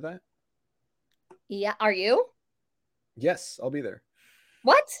you going to that? Yeah. Are you? Yes, I'll be there.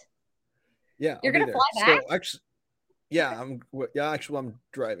 What? Yeah. You're going to fly back? So actually, yeah, I'm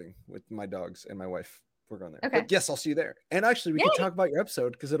driving with my dogs and my wife. We're going there. Okay. But yes, I'll see you there. And actually, we can talk about your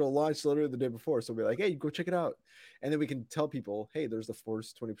episode because it'll launch literally the day before. So we'll be like, hey, go check it out. And then we can tell people, hey, there's the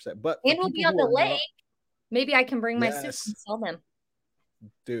Force 20%. But and we'll be on the lake. Maybe I can bring my suits and sell them.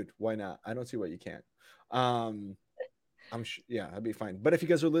 Dude, why not? I don't see why you can't. I'm sure, yeah, I'd be fine. But if you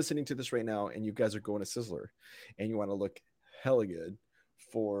guys are listening to this right now and you guys are going to Sizzler and you want to look hella good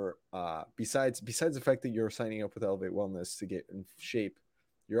for besides the fact that you're signing up with Elevate Wellness to get in shape,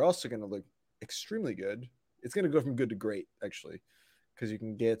 you're also going to look extremely good. It's going to go from good to great, actually, because you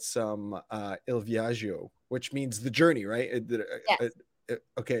can get some Il Viaggio, which means the journey, right? Yes.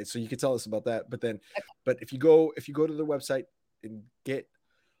 Okay, so you can tell us about that. But if you go to the website and get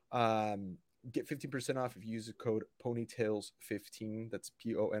 15% off if you use the code Ponytails15. That's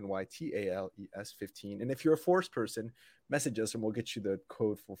PONYTALES 15. And if you're a Force person, message us and we'll get you the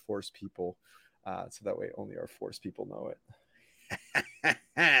code for Force people. So that way only our Force people know it.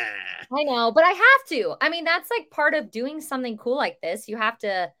 I know, but I have to. I mean, that's like part of doing something cool like this. You have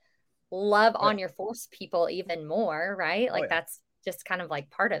to love on your Force people even more, right? Like that's just kind of like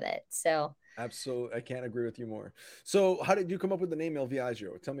part of it. So absolutely. I can't agree with you more. So how did you come up with the name Il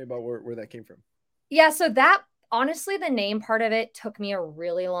Viaggio? Tell me about where that came from. Yeah. So that honestly, the name part of it took me a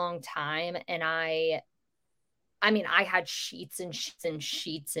really long time. And I mean, I had sheets and sheets and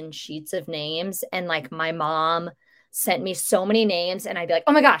sheets and sheets of names. And like my mom sent me so many names and I'd be like,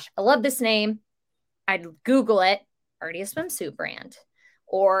 oh my gosh, I love this name. I'd Google it, already a swimsuit brand.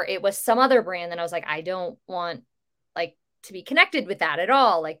 Or it was some other brand. And I was like, I don't want like to be connected with that at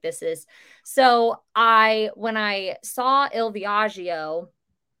all. Like this is, so when I saw Il Viaggio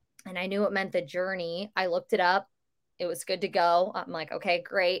and I knew it meant the journey, I looked it up. It was good to go. I'm like, okay,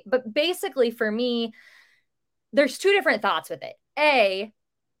 great. But basically for me, there's two different thoughts with it.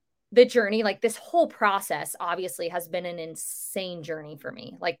 The journey, like this whole process obviously has been an insane journey for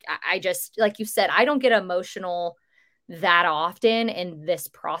me. Like I just, like you said, I don't get emotional that often. And this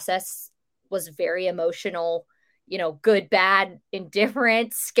process was very emotional, good, bad,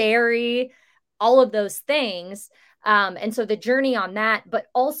 indifferent, scary, all of those things. And so the journey on that, but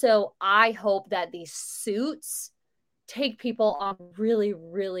also I hope that these suits take people on really,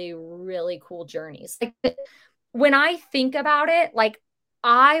 really, really cool journeys. Like when I think about it, like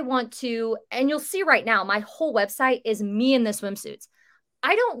I want to, and you'll see right now, my whole website is me in the swimsuits.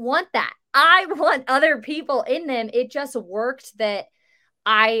 I don't want that. I want other people in them. It just worked that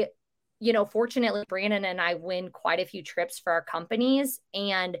fortunately, Brandon and I win quite a few trips for our companies.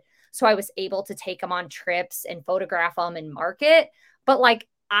 And so I was able to take them on trips and photograph them and market. But like,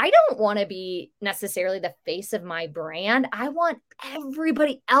 I don't want to be necessarily the face of my brand. I want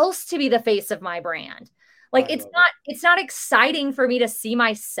everybody else to be the face of my brand. Like it's not exciting for me to see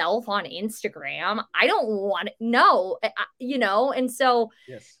myself on Instagram. I don't want to know, and so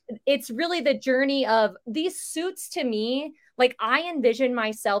It's really the journey of these suits to me. Like I envision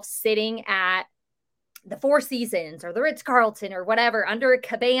myself sitting at the Four Seasons or the Ritz-Carlton or whatever under a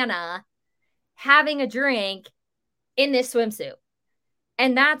cabana, having a drink in this swimsuit.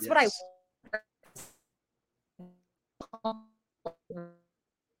 And that's what I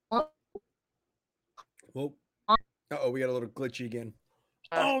Well, we got a little glitchy again.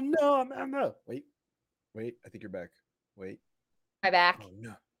 Oh no, no. Wait. I think you're back. Wait. My back. Oh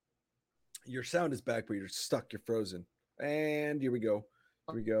no. Your sound is back, but you're stuck. You're frozen. And here we go.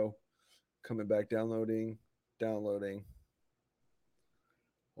 Coming back, downloading. Hold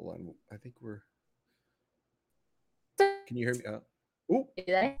on. I think we're. Can you hear me? Oh.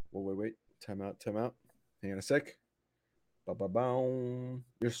 Wait. Time out. Hang on a sec. Ba-ba-boom.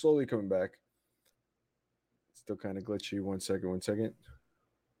 You're slowly coming back. Still kind of glitchy. One second.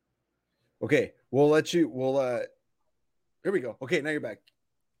 Okay, we'll here we go. Okay, now you're back.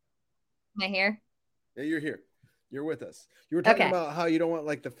 Am I here? Yeah, you're here. You're with us. You were talking about how you don't want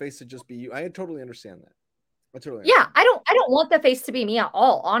like the face to just be you. I totally understand that. Yeah, I don't want the face to be me at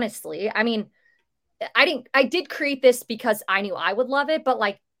all, honestly. I mean, I did create this because I knew I would love it, but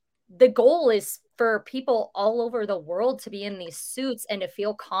like the goal is for people all over the world to be in these suits and to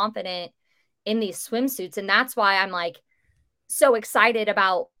feel confident in these swimsuits. And that's why I'm like so excited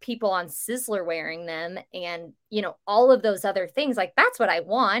about people on Sizzler wearing them and, you know, all of those other things. Like that's what I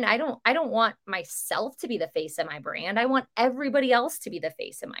want. I don't want myself to be the face of my brand. I want everybody else to be the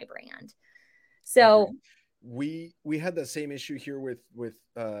face of my brand. So we had that same issue here with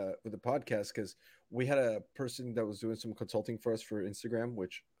the podcast, because we had a person that was doing some consulting for us for Instagram,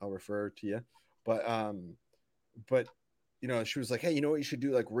 which I'll refer to you. But you know, she was like, hey, you know what you should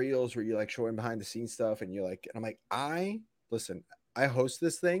do, like reels where you like showing behind the scenes stuff, and you're like, and I'm like, listen, I host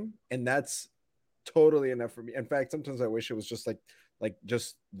this thing, and that's totally enough for me. In fact, sometimes I wish it was just like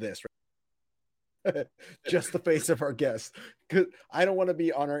just this, right? Just the face of our guest, because I don't want to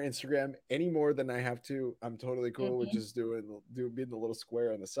be on our Instagram any more than I have to. I'm totally cool with just being the little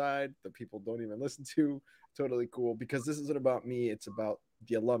square on the side that people don't even listen to. Totally cool, because this isn't about me, it's about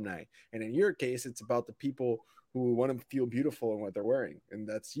the alumni, and in your case it's about the people who want to feel beautiful in what they're wearing, and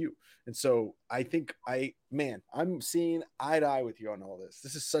that's you. And so I think I'm seeing eye to eye with you on all this.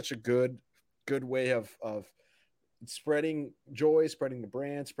 This is such a good way of spreading joy, spreading the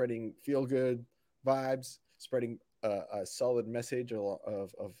brand, spreading feel good vibes, spreading a solid message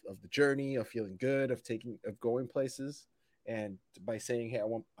of the journey, of feeling good, of going places, and by saying, hey,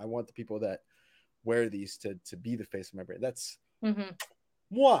 I want the people that wear these to be the face of my brand. That's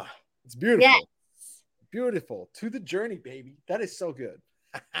mwah. It's beautiful. Yeah. Beautiful. To the journey, baby. That is so good.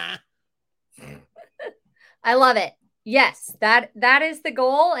 I love it. Yes, that is the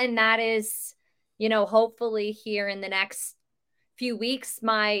goal, and that is, you know, hopefully here in the next few weeks.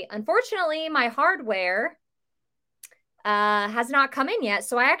 Unfortunately, my hardware has not come in yet,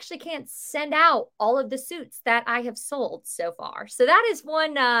 so I actually can't send out all of the suits that I have sold so far. So that is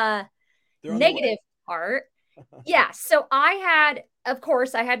one negative part. Yeah, so of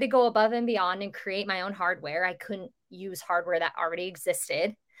course, I had to go above and beyond and create my own hardware. I couldn't use hardware that already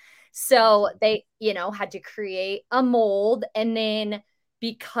existed. So they, you know, had to create a mold. And then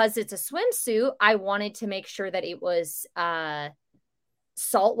because it's a swimsuit, I wanted to make sure that it was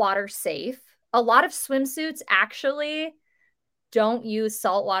saltwater safe. A lot of swimsuits actually don't use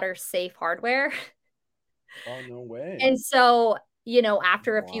saltwater safe hardware. Oh, no way. And so, you know,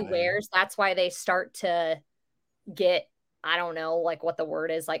 after a few wears, that's why they start to get, I don't know, like what the word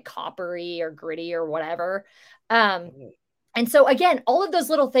is, like coppery or gritty or whatever. And so again, all of those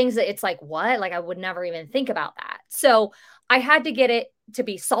little things that it's like, what? Like I would never even think about that. So I had to get it to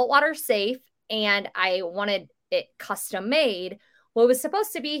be saltwater safe, and I wanted it custom made. Well, it was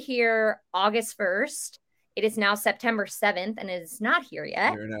supposed to be here August 1st. It is now September 7th, and it is not here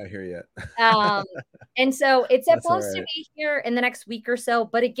yet. You're not here yet. And so it's supposed to be here in the next week or so.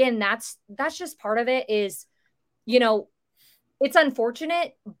 But again, that's just part of it is, you know, it's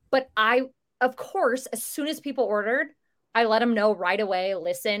unfortunate, but of course, as soon as people ordered, I let them know right away.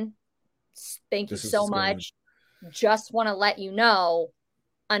 Listen, thank you so much. Just want to let you know,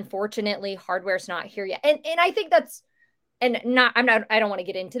 unfortunately, hardware's not here yet. And I think that's, I don't want to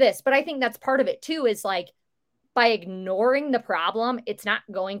get into this, but I think that's part of it too, is like, by ignoring the problem, it's not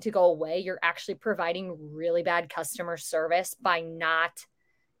going to go away. You're actually providing really bad customer service by not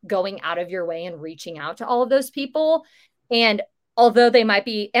going out of your way and reaching out to all of those people. And although they might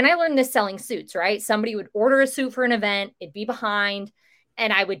be, and I learned this selling suits, right? Somebody would order a suit for an event, it'd be behind,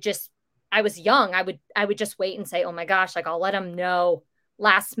 and I was young. I would just wait and say, oh my gosh, like I'll let them know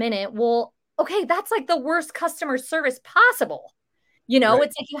last minute. Well, okay, that's like the worst customer service possible. You know, right.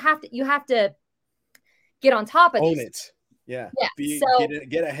 It's like you have to get on top of it. Yeah.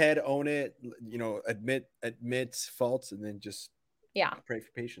 Get ahead, own it, you know, admit faults, and then just pray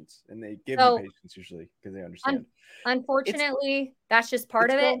for patience. And they give you patience usually because they understand. Unfortunately, that's just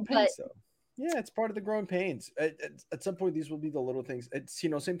part of it. Yeah, it's part of the growing pains. At some point, these will be the little things. It's, you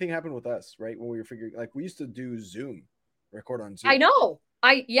know, same thing happened with us, right? When we were figuring, like, we used to do Zoom, record on Zoom. I know.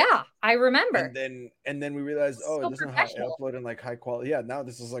 I remember. And then we realized, oh, So this is not how I professional. upload in like high quality. Yeah, now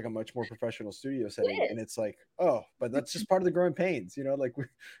this is like a much more professional studio setting, It and is. it's like, oh, but that's just part of the growing pains, you know. Like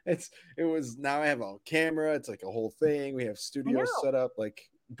it was now I have a camera. It's like a whole thing. We have I know. studios set up, like,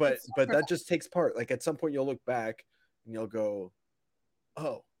 It's so but that professional. just takes part. Like at some point you'll look back and you'll go,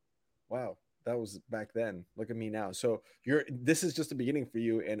 oh, wow, that was back then. Look at me now. So this is just the beginning for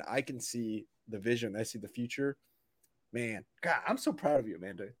you, and I can see the vision. I see the future. Man, God, I'm so proud of you,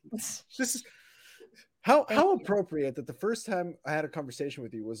 Amanda. This is Thank how you. appropriate that the first time I had a conversation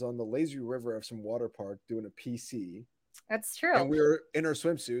with you was on the lazy river of some water park doing a PC, That's true. and we were in our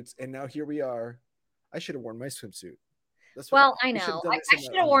swimsuits, and now here we are. I should have worn my swimsuit. That's what Well, I we should have know. done this I in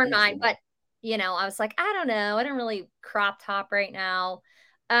should have on the worn beach mine, somewhere. but I was like, I don't know. I don't really crop top right now.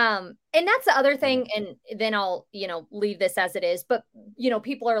 And that's the other Mhm. thing, and then I'll, leave this as it is. But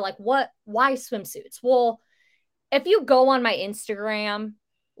people are like, why swimsuits? Well, if you go on my Instagram,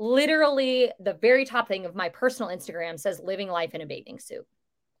 literally the very top thing of my personal Instagram says living life in a bathing suit.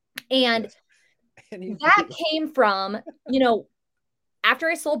 And Yes, and that came from, after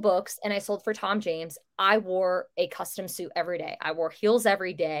I sold books and I sold for Tom James, I wore a custom suit every day. I wore heels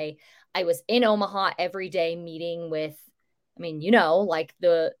every day. I was in Omaha every day meeting with, like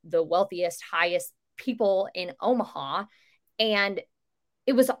the wealthiest, highest people in Omaha. And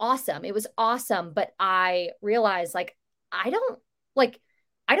it was awesome. It was awesome. But I realized I don't like,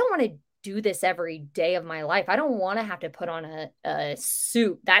 I don't want to do this every day of my life. I don't want to have to put on a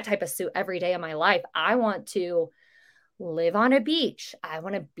suit, that type of suit every day of my life. I want to live on a beach. I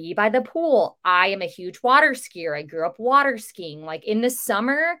want to be by the pool. I am a huge water skier. I grew up water skiing. Like in the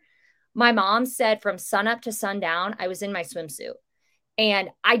summer, my mom said from sun up to sundown, I was in my swimsuit. And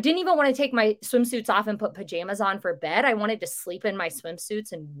I didn't even want to take my swimsuits off and put pajamas on for bed. I wanted to sleep in my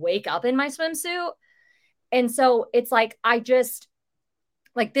swimsuits and wake up in my swimsuit. And so it's like,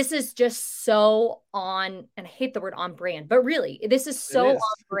 this is just so on, and I hate the word on brand, but really, this is it so on is.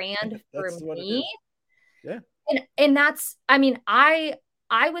 brand for That's what it me. is. Yeah. And that's, I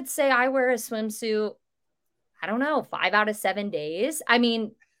would say I wear a swimsuit, I don't know, 5 out of 7 days. I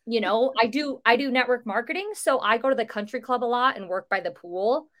do network marketing, so I go to the country club a lot and work by the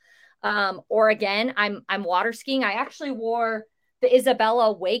pool. Or again, I'm water skiing. I actually wore the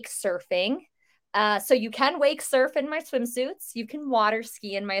Isabella wake surfing. So you can wake surf in my swimsuits. You can water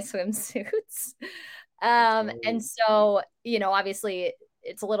ski in my swimsuits. Let's And go. so, obviously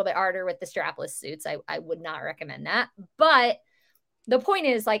it's a little bit harder with the strapless suits. I would not recommend that. But the point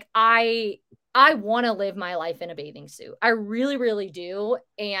is I want to live my life in a bathing suit. I really, really do.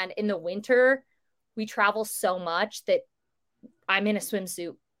 And in the winter, we travel so much that I'm in a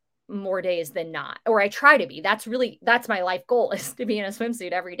swimsuit more days than not, or I try to be. That's my life goal, is to be in a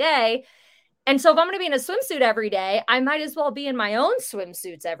swimsuit every day. And so if I'm going to be in a swimsuit every day, I might as well be in my own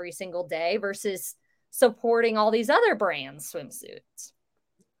swimsuits every single day versus supporting all these other brands swimsuits.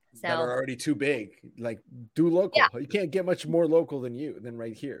 That are So, already too big. Like, do yeah, local. You can't get much more local than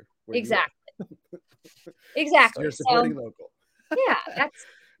right here where you are. exactly. Exactly. You're So, supporting local. yeah, that's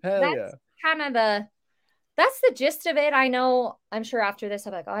Hell yeah. that's kind of that's the gist of it. I know, I'm sure after this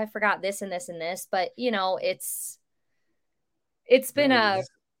I'm like, oh, I forgot this and this and this, but it's been No, a this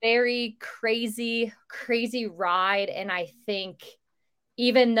very crazy, crazy ride. And I think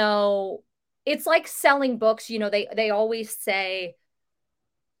even though it's like selling books, they always say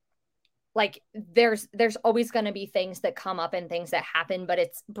like there's always going to be things that come up and things that happen, but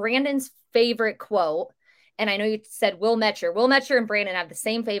it's Brandon's favorite quote. And I know you said Will Metcher. Will Metcher and Brandon have the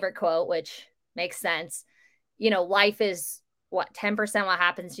same favorite quote, which makes sense. Life is what, 10% what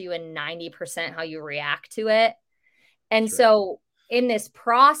happens to you and 90% how you react to it. And that's right. so in this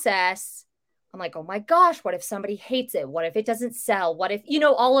process, I'm like, oh my gosh, what if somebody hates it? What if it doesn't sell? What if,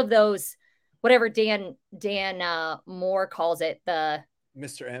 all of those, whatever Dan Moore calls it, the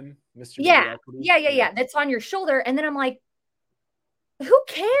Mr. M, Mr. yeah, Mediocrity. yeah, yeah, Yeah. yeah, that's on your shoulder. And then I'm like, who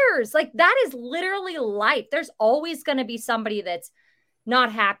cares? Like, that is literally life. There's always going to be somebody that's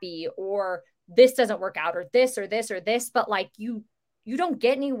not happy, or this doesn't work out, or this or this or this. But like, you don't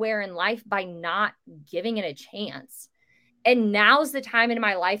get anywhere in life by not giving it a chance. And now's the time in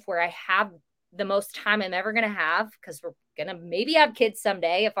my life where I have the most time I'm ever going to have, because we're going to maybe have kids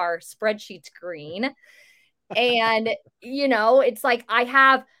someday if our spreadsheet's green. And, it's like I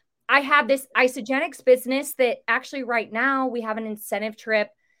have this Isogenics business that actually right now we have an incentive trip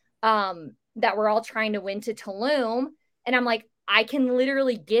that we're all trying to win to Tulum. And I'm like, I can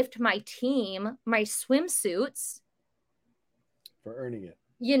literally gift my team my swimsuits, For earning it.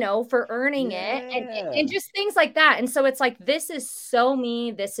 for earning it, and Yeah. just things like that. And so it's like, this is so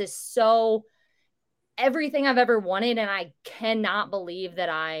me. This is so everything I've ever wanted. And I cannot believe that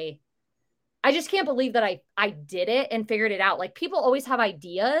I just can't believe that I did it and figured it out. Like, people always have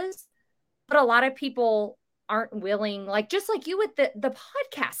ideas, but a lot of people aren't willing, like, just like you with the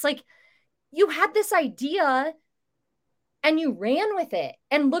podcast. Like, you had this idea and you ran with it,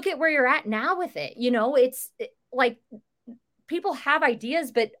 and look at where you're at now with it. Like, people have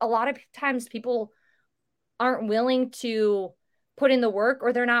ideas, but a lot of times people aren't willing to put in the work,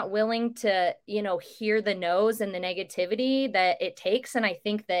 or they're not willing to, hear the no's and the negativity that it takes. And I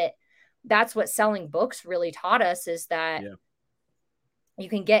think that that's what selling books really taught us, is that you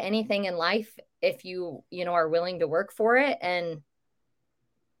can get anything in life if you are willing to work for it. And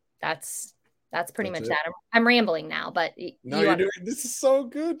that's pretty much that. I'm rambling now, but no, you're doing, this is so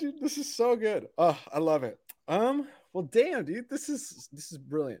good, dude. This is so good. Oh, I love it. Well, damn, dude, this is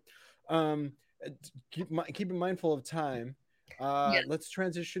brilliant. Keeping mindful of time. Let's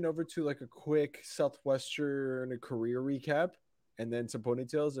transition over to like a quick Southwestern career recap, and then some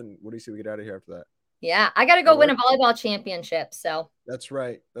ponytails. And what do you say we get out of here after that? Yeah, I got to go win a volleyball championship. So that's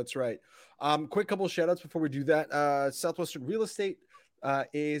right. Quick couple of shout outs before we do that. Southwestern Real Estate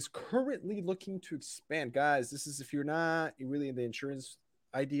is currently looking to expand. Guys, this is if you're not really in the insurance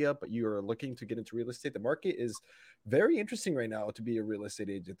idea, but you are looking to get into real estate. The market is very interesting right now to be a real estate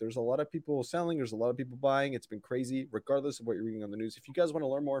agent. There's a lot of people selling. There's a lot of people buying. It's been crazy, regardless of what you're reading on the news. If you guys want to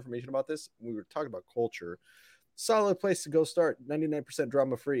learn more information about this, we were talking about culture. Solid place to go start. 99%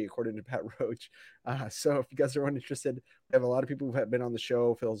 drama free, according to Pat Roach. So if you guys are interested, we have a lot of people who have been on the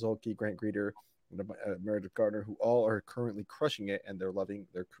show: Phil Zolke, Grant Greeter, Meredith Gardner, who all are currently crushing it, and they're loving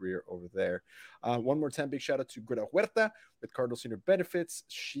their career over there. One more time, big shout out to Greta Huerta with Cardinal Senior Benefits.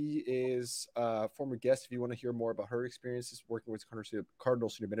 She is a former guest. If you want to hear more about her experiences working with Cardinal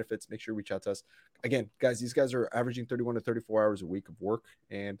Senior Benefits, make sure you reach out to us. Again, guys, these guys are averaging 31 to 34 hours a week of work,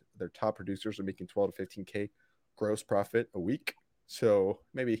 and their top producers are making 12 to 15K gross profit a week. So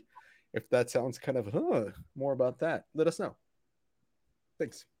maybe if that sounds kind of more about that, let us know.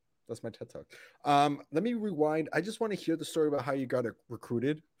 Thanks. That's my TED Talk. Let me rewind. I just want to hear the story about how you got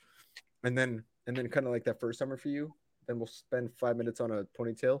recruited, and then kind of like that first summer for you. Then we'll spend 5 minutes on a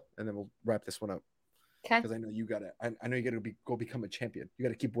ponytail, and then we'll wrap this one up. Okay. Because I know you got to. I know you got to go become a champion. You got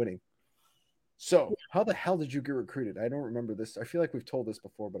to keep winning. So, how the hell did you get recruited? I don't remember this. I feel like we've told this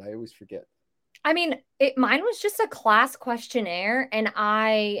before, but I always forget. I mean, mine was just a class questionnaire, and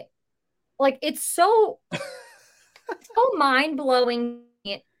it's so so mind blowing.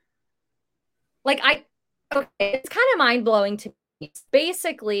 It's kind of mind blowing to me.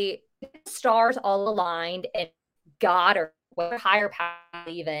 Basically, stars all aligned, and God or what higher power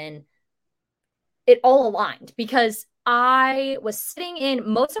even, it all aligned, because I was sitting in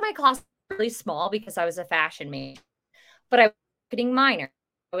most of my class really small because I was a fashion major, but I was a marketing minor.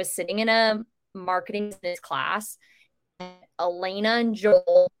 I was sitting in a marketing business class. Elena and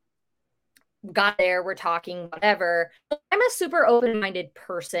Joel got there. We're talking whatever. I'm a super open-minded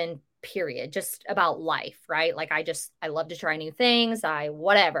person, period, just about life, right? Like, I love to try new things,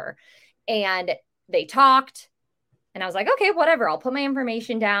 whatever. And they talked, and I was like, okay, whatever, I'll put my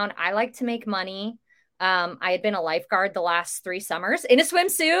information down. I like to make money. I had been a lifeguard the last 3 summers in a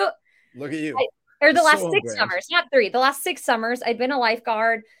swimsuit. Look at you. The last 6 summers, not 3, the last 6 summers, I'd been a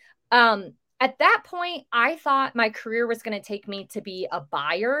lifeguard. At that point, I thought my career was going to take me to be a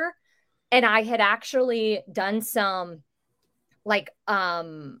buyer. And I had actually done some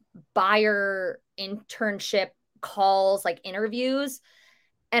buyer internship calls, like interviews.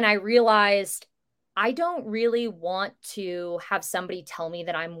 And I realized I don't really want to have somebody tell me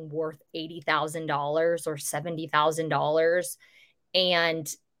that I'm worth $80,000 or $70,000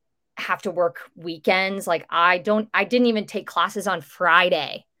 and have to work weekends. Like, I didn't even take classes on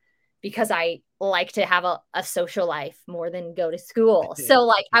Friday because I like to have a social life more than go to school.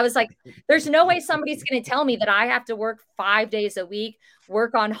 So I was like, there's no way somebody's going to tell me that I have to work 5 days a week,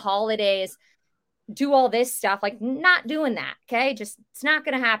 work on holidays, do all this stuff. Like, not doing that. Okay. Just, it's not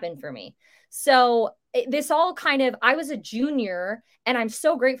going to happen for me. So this all kind of, I was a junior, and I'm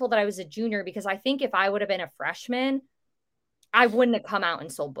so grateful that I was a junior, because I think if I would have been a freshman, I wouldn't have come out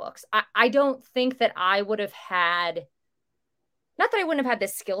and sold books. I don't think that I would have had, not that I wouldn't have had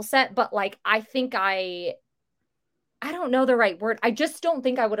this skill set, but I think I don't know the right word. I just don't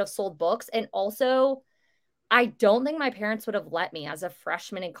think I would have sold books. And also, I don't think my parents would have let me as a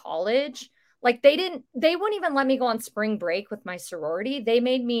freshman in college. They wouldn't even let me go on spring break with my sorority. They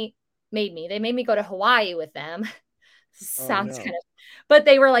made me go to Hawaii with them. Sounds kind of, but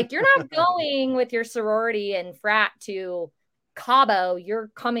they were like, you're not going with your sorority and frat to Cabo. You're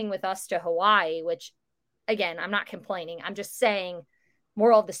coming with us to Hawaii, which, again, I'm not complaining. I'm just saying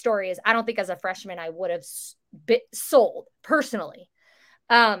moral of the story is I don't think as a freshman I would have sold personally.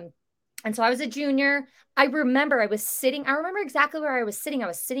 And so I was a junior. I remember exactly where I was sitting. I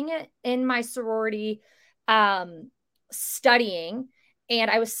was sitting in my sorority, studying,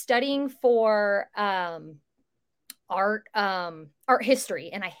 and I was studying for art history,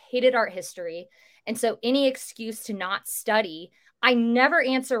 and I hated art history. And so any excuse to not study, I never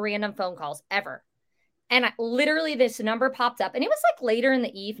answer random phone calls ever. And literally this number popped up, and it was like later in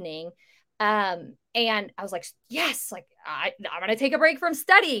the evening. And I was like, yes, like I'm going to take a break from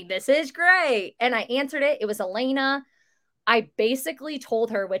studying. This is great. And I answered it. It was Elena. I basically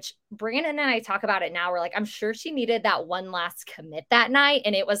told her, which Brandon and I talk about it now. We're like, I'm sure she needed that one last commit that night.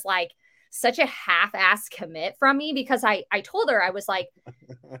 And it was like such a half-ass commit from me, because I told her, I was like,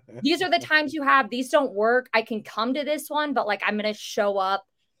 these are the times you have, these don't work. I can come to this one, but like, I'm going to show up,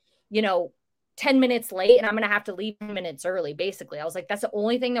 10 minutes late, and I'm going to have to leave 10 minutes early. Basically, I was like, that's the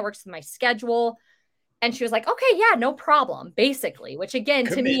only thing that works with my schedule. And she was like, okay, yeah, no problem. Basically, which again,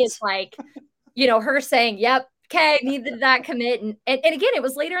 to me is like, her saying, yep, okay, needed that commit. And again, it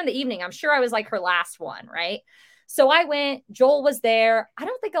was later in the evening. I'm sure I was like her last one. Right. So I went, Joel was there. I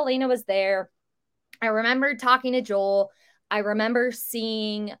don't think Elena was there. I remember talking to Joel. I remember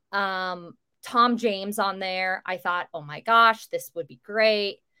seeing Tom James on there. I thought, oh my gosh, this would be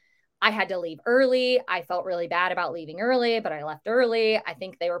great. I had to leave early. I felt really bad about leaving early, but I left early. I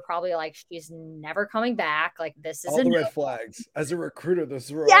think they were probably like, she's never coming back. Like, this is all the red flags. As a recruiter,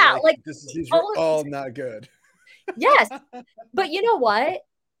 these were these were all not good. Yes. But you know what?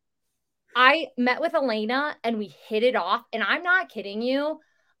 I met with Elena and we hit it off. And I'm not kidding you.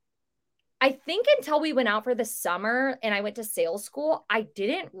 I think until we went out for the summer and I went to sales school, I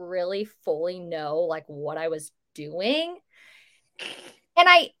didn't really fully know like what I was doing.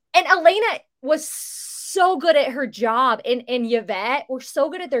 And Elena was so good at her job, and Yvette were so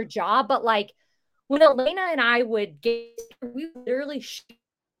good at their job. But like when Elena and I would get, we literally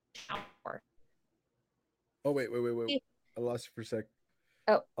shower. Oh, wait. I lost you for a sec.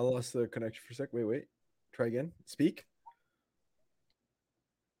 Oh, I lost the connection for a sec. Wait. Try again. Speak.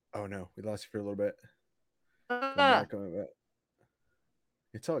 Oh no, we lost you for a little bit. Coming back.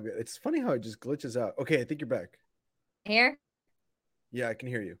 It's all good. It's funny how it just glitches out. Okay, I think you're back. Here? Yeah, I can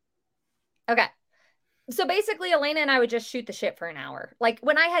hear you. Okay. So basically, Elena and I would just shoot the shit for an hour. Like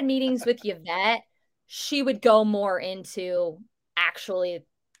when I had meetings with Yvette, she would go more into actually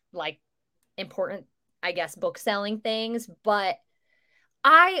like important, I guess, book selling things. But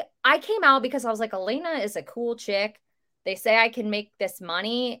I came out because I was like, Elena is a cool chick. They say I can make this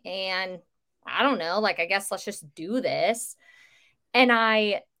money, and I don't know, like, I guess let's just do this. And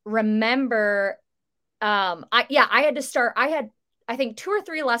I remember, I had to start, I think 2 or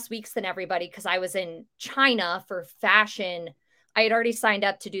 3 less weeks than everybody, because I was in China for fashion. I had already signed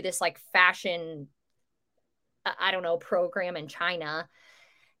up to do this like fashion, I don't know, program in China.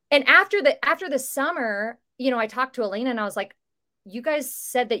 And after the summer, I talked to Elena and I was like, you guys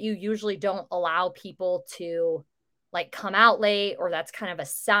said that you usually don't allow people to like come out late, or that's kind of a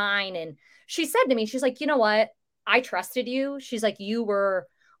sign. And she said to me, she's like, you know what? I trusted you. She's like, you were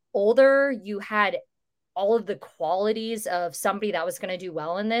older. You had all of the qualities of somebody that was going to do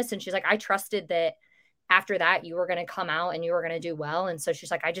well in this. And she's like, I trusted that after that, you were going to come out and you were going to do well. And so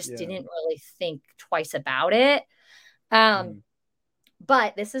she's like, I just didn't really think twice about it.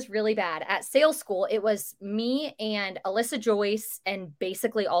 But this is really bad. At sales school, it was me and Alyssa Joyce and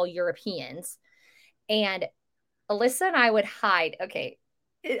basically all Europeans. And Alyssa and I would hide. Okay.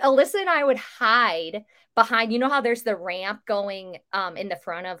 Alyssa and I would hide behind, how there's the ramp going in the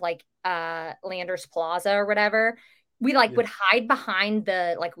front of like Landers Plaza or whatever. We would hide behind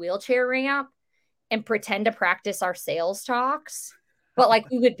the like wheelchair ramp and pretend to practice our sales talks. But like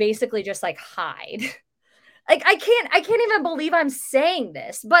we would basically just like hide. Like I can't even believe I'm saying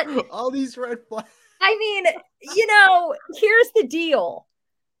this, but all these red flags. I mean, here's the deal.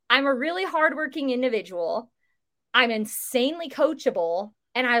 I'm a really hardworking individual. I'm insanely coachable,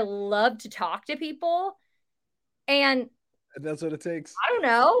 and I love to talk to people. And that's what it takes. I don't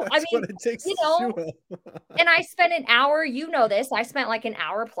know. That's what it takes. And I spent an hour, this, I spent like an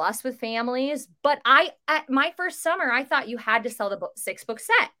hour plus with families, but at my first summer, I thought you had to sell the 6-book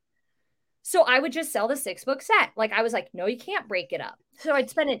set. So I would just sell the 6-book set. Like I was like, no, you can't break it up. So I'd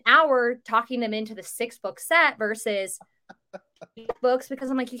spend an hour talking them into the 6-book set versus books, because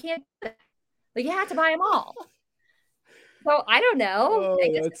I'm like, you can't, like you have to buy them all. So I don't know. I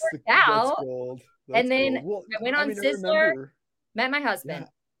guess it worked out. And then I went on Sizzler, met my husband.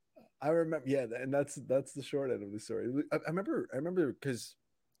 Yeah, I remember. Yeah, and that's the short end of the story. I remember because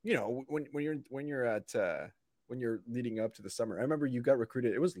when you're at when you're leading up to the summer. I remember you got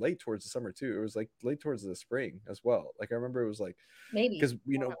recruited. It was late towards the summer too. It was like late towards the spring as well. Like I remember it was like maybe because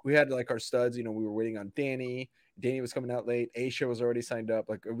we had like our studs. We were waiting on Danny. Danny was coming out late. Aisha was already signed up.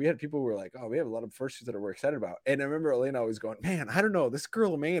 Like we had people who were like, "Oh, we have a lot of fursuits that we're excited about." And I remember Elena always going, "Man, I don't know, this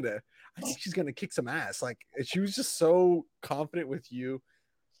girl Amanda. I think she's gonna kick some ass." Like she was just so confident with you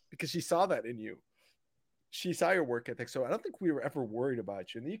because she saw that in you. She saw your work ethic. So I don't think we were ever worried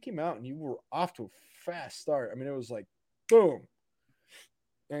about you. And then you came out and you were off to a fast start. I mean, it was like boom.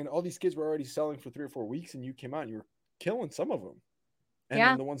 And all these kids were already selling for 3 or 4 weeks, and you came out and you were killing some of them. And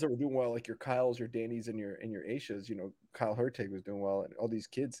then the ones that were doing well, like your Kyles, your Dannies, and your Aishas, Kyle Hertig was doing well, and all these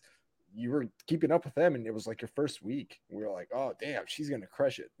kids, you were keeping up with them, and it was like your first week. We were like, oh damn, she's gonna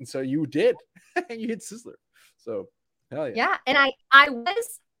crush it. And so you did, and you hit Sizzler. So hell yeah. Yeah. And I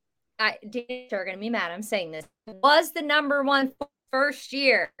are gonna be mad. I'm saying this was the number one first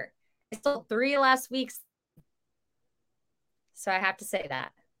year. I sold 3 last week. So I have to say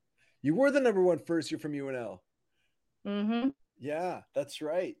that. You were the number one first year from UNL. Mm-hmm. Yeah, that's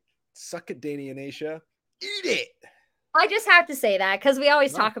right. Suck it, Danny and Aisha. Eat it. I just have to say that because we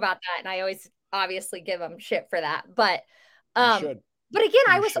always talk about that, and I always obviously give them shit for that. But again,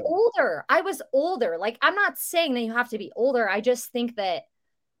 I was older. Like, I'm not saying that you have to be older. I just think that,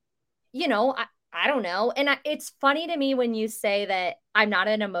 I don't know. And it's funny to me when you say that I'm not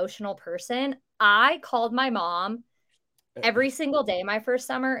an emotional person. I called my mom every single day my first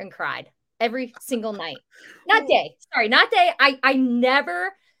summer and cried. Every single night. Not day. I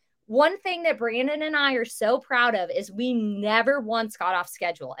never, one thing that Brandon and I are so proud of is we never once got off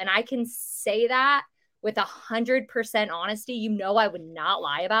schedule. And I can say that with 100% honesty. I would not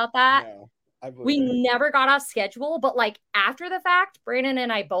lie about that. No, we never got off schedule, but like after the fact, Brandon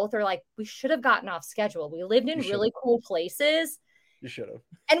and I both are like, we should have gotten off schedule. We lived in really cool places. You should have.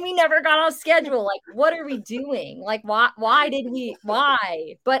 And we never got off schedule. Like, what are we doing? Like, why did we?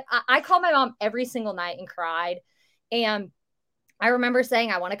 Why? But I called my mom every single night and cried. And I remember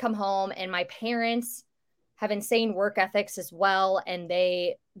saying, I want to come home. And my parents have insane work ethics as well. And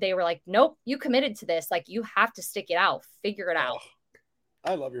they were like, nope, you committed to this. Like, you have to stick it out. Figure it out.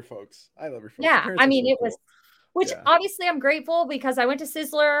 I love your folks. Yeah. I mean, it was, which obviously I'm grateful because I went to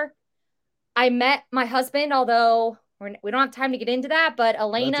Sizzler. I met my husband, although we don't have time to get into that, but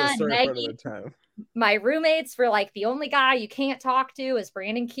Elena and Maggie, my roommates, were like, the only guy you can't talk to is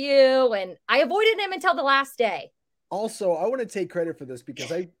Brandon Q. And I avoided him until the last day. Also, I want to take credit for this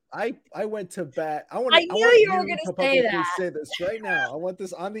because I went to bat. I knew you were going to say that. Say this right now. I want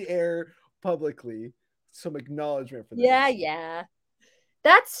this on the air publicly. Some acknowledgement for this. Yeah.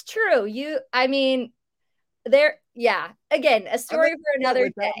 That's true. Again, a story for another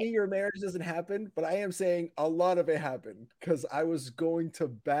day. That mean your marriage doesn't happen, but I am saying a lot of it happened because I was going to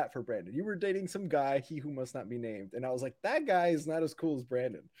bat for Brandon. You were dating some guy, he who must not be named, and I was like, that guy is not as cool as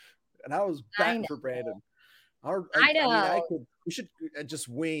Brandon, and I was batting for Brandon. I know. We should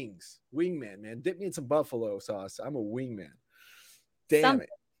just wingman, man. Dip me in some buffalo sauce. I'm a wingman. Damn it.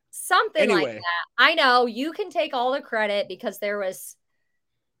 Something like that. I know you can take all the credit because there was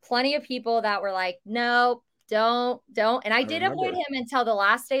plenty of people that were like, no, don't. And I did avoid him until the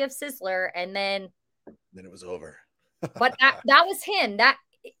last day of Sizzler. And then it was over. But that was him. That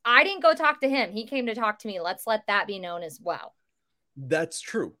I didn't go talk to him. He came to talk to me. Let's let that be known as well. That's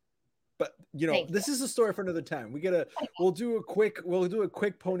true. But this is a story for another time. We'll do a quick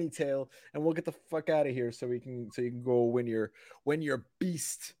ponytail and we'll get the fuck out of here so you can go win your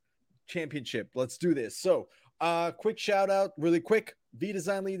beast championship. Let's do this. So quick shout out, really quick.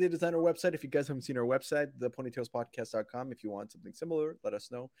 V-Design Lead, they design our website. If you guys haven't seen our website, theponytailspodcast.com. If you want something similar, let us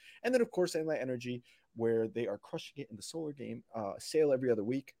know. And then, of course, Enlight Energy, where they are crushing it in the solar game. Sale every other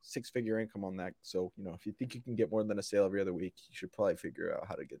week, 6-figure income on that. So, if you think you can get more than a sale every other week, you should probably figure out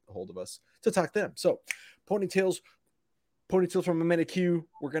how to get a hold of us to talk to them. So, Ponytails from Amanda Q.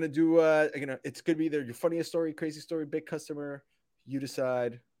 We're going to do, it's going to be either your funniest story, crazy story, big customer. You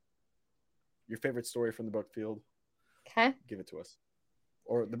decide your favorite story from the book field. Okay. Give it to us.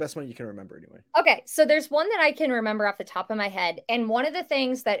 Or the best one you can remember anyway. Okay. So there's one that I can remember off the top of my head. And one of the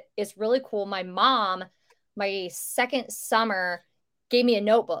things that is really cool, my mom, my second summer, gave me a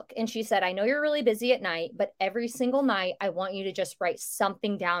notebook. And she said, I know you're really busy at night, but every single night, I want you to just write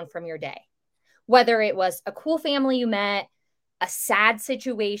something down from your day. Whether it was a cool family you met, a sad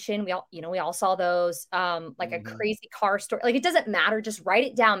situation. We all saw those, like a crazy car story. Like, it doesn't matter. Just write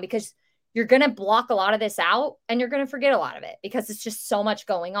it down because you're going to block a lot of this out and you're going to forget a lot of it because it's just so much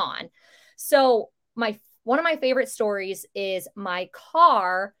going on. So one of my favorite stories is my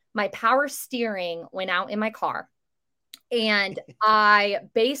power steering went out in my car. And I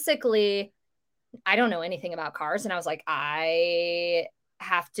basically I don't know anything about cars. And I was like, I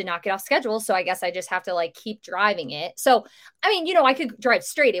have to knock it off schedule. So I guess I just have to like keep driving it. So, I mean, you know, I could drive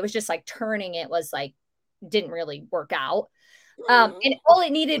straight. It was just like turning it was like, didn't really work out. And all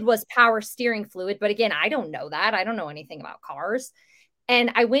it needed was power steering fluid. But again, I don't know that. I don't know anything about cars.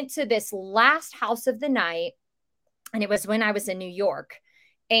 And I went to this last house of the night, and it was when I was in New York.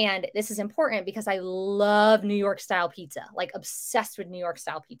 And this is important because I love New York style pizza, like obsessed with New York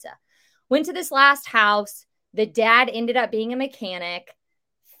style pizza. Went to this last house. The dad ended up being a mechanic,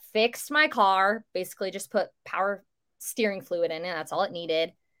 fixed my car, basically just put power steering fluid in it. That's all it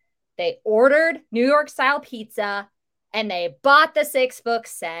needed. They ordered New York style pizza and they bought the 6-book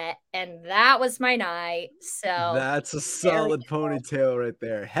set. And that was my night. So that's a solid ponytail right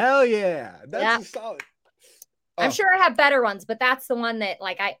there. Hell yeah. That's a solid. I'm sure I have better ones, but that's the one that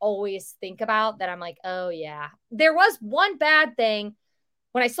like I always think about that I'm like, oh yeah. There was one bad thing.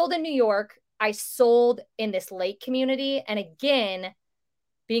 When I sold in New York, I sold in this lake community. And again,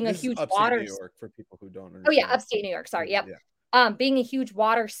 being a huge water New York for people who don't understand. Oh yeah, upstate New York. Sorry. Yep. Yeah. Being a huge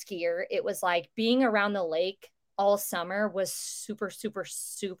water skier, it was like being around the lake all summer was super, super,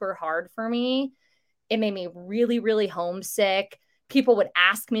 super hard for me. It made me really, really homesick. People would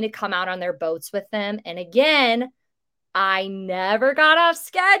ask me to come out on their boats with them. And again, I never got off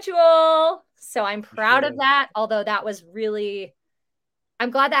schedule. So I'm proud of that. Although that was really,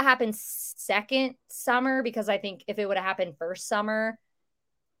 I'm glad that happened second summer, because I think if it would have happened first summer,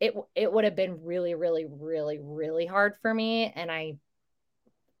 it would have been really, really, really, really hard for me. And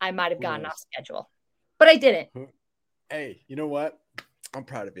I might have gotten off schedule, but I didn't. Hey, you know what? I'm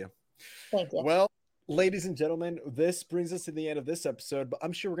proud of you. Thank you. Well, ladies and gentlemen, this brings us to the end of this episode, but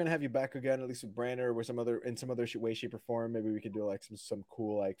I'm sure we're going to have you back again, at least with Brandon or some other way, shape, or form. Maybe we could do like some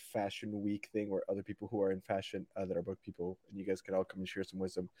cool like fashion week thing where other people who are in fashion that are book people, and you guys could all come and share some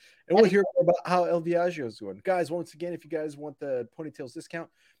wisdom. And we'll hear more about how El Viaggio is doing. Guys, once again, if you guys want the Ponytails discount,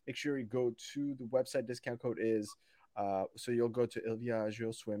 make sure you go to the website. Discount code is, so you'll go to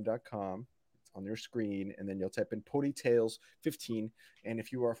elviaggioswim.com. on your screen, and then you'll type in Ponytails 15. And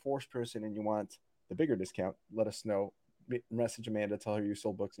if you are a Force person and you want the bigger discount, let us know. Message Amanda, tell her you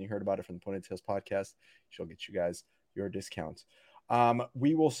sold books and you heard about it from the Ponytails podcast. She'll get you guys your discount.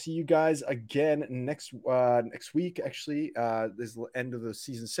 We will see you guys again next week. Actually, this is the end of the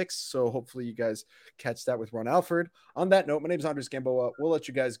season 6, so hopefully you guys catch that with Ron Alford. On that note, my name is Andres Gamboa. We'll let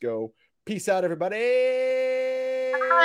you guys go. Peace out, everybody.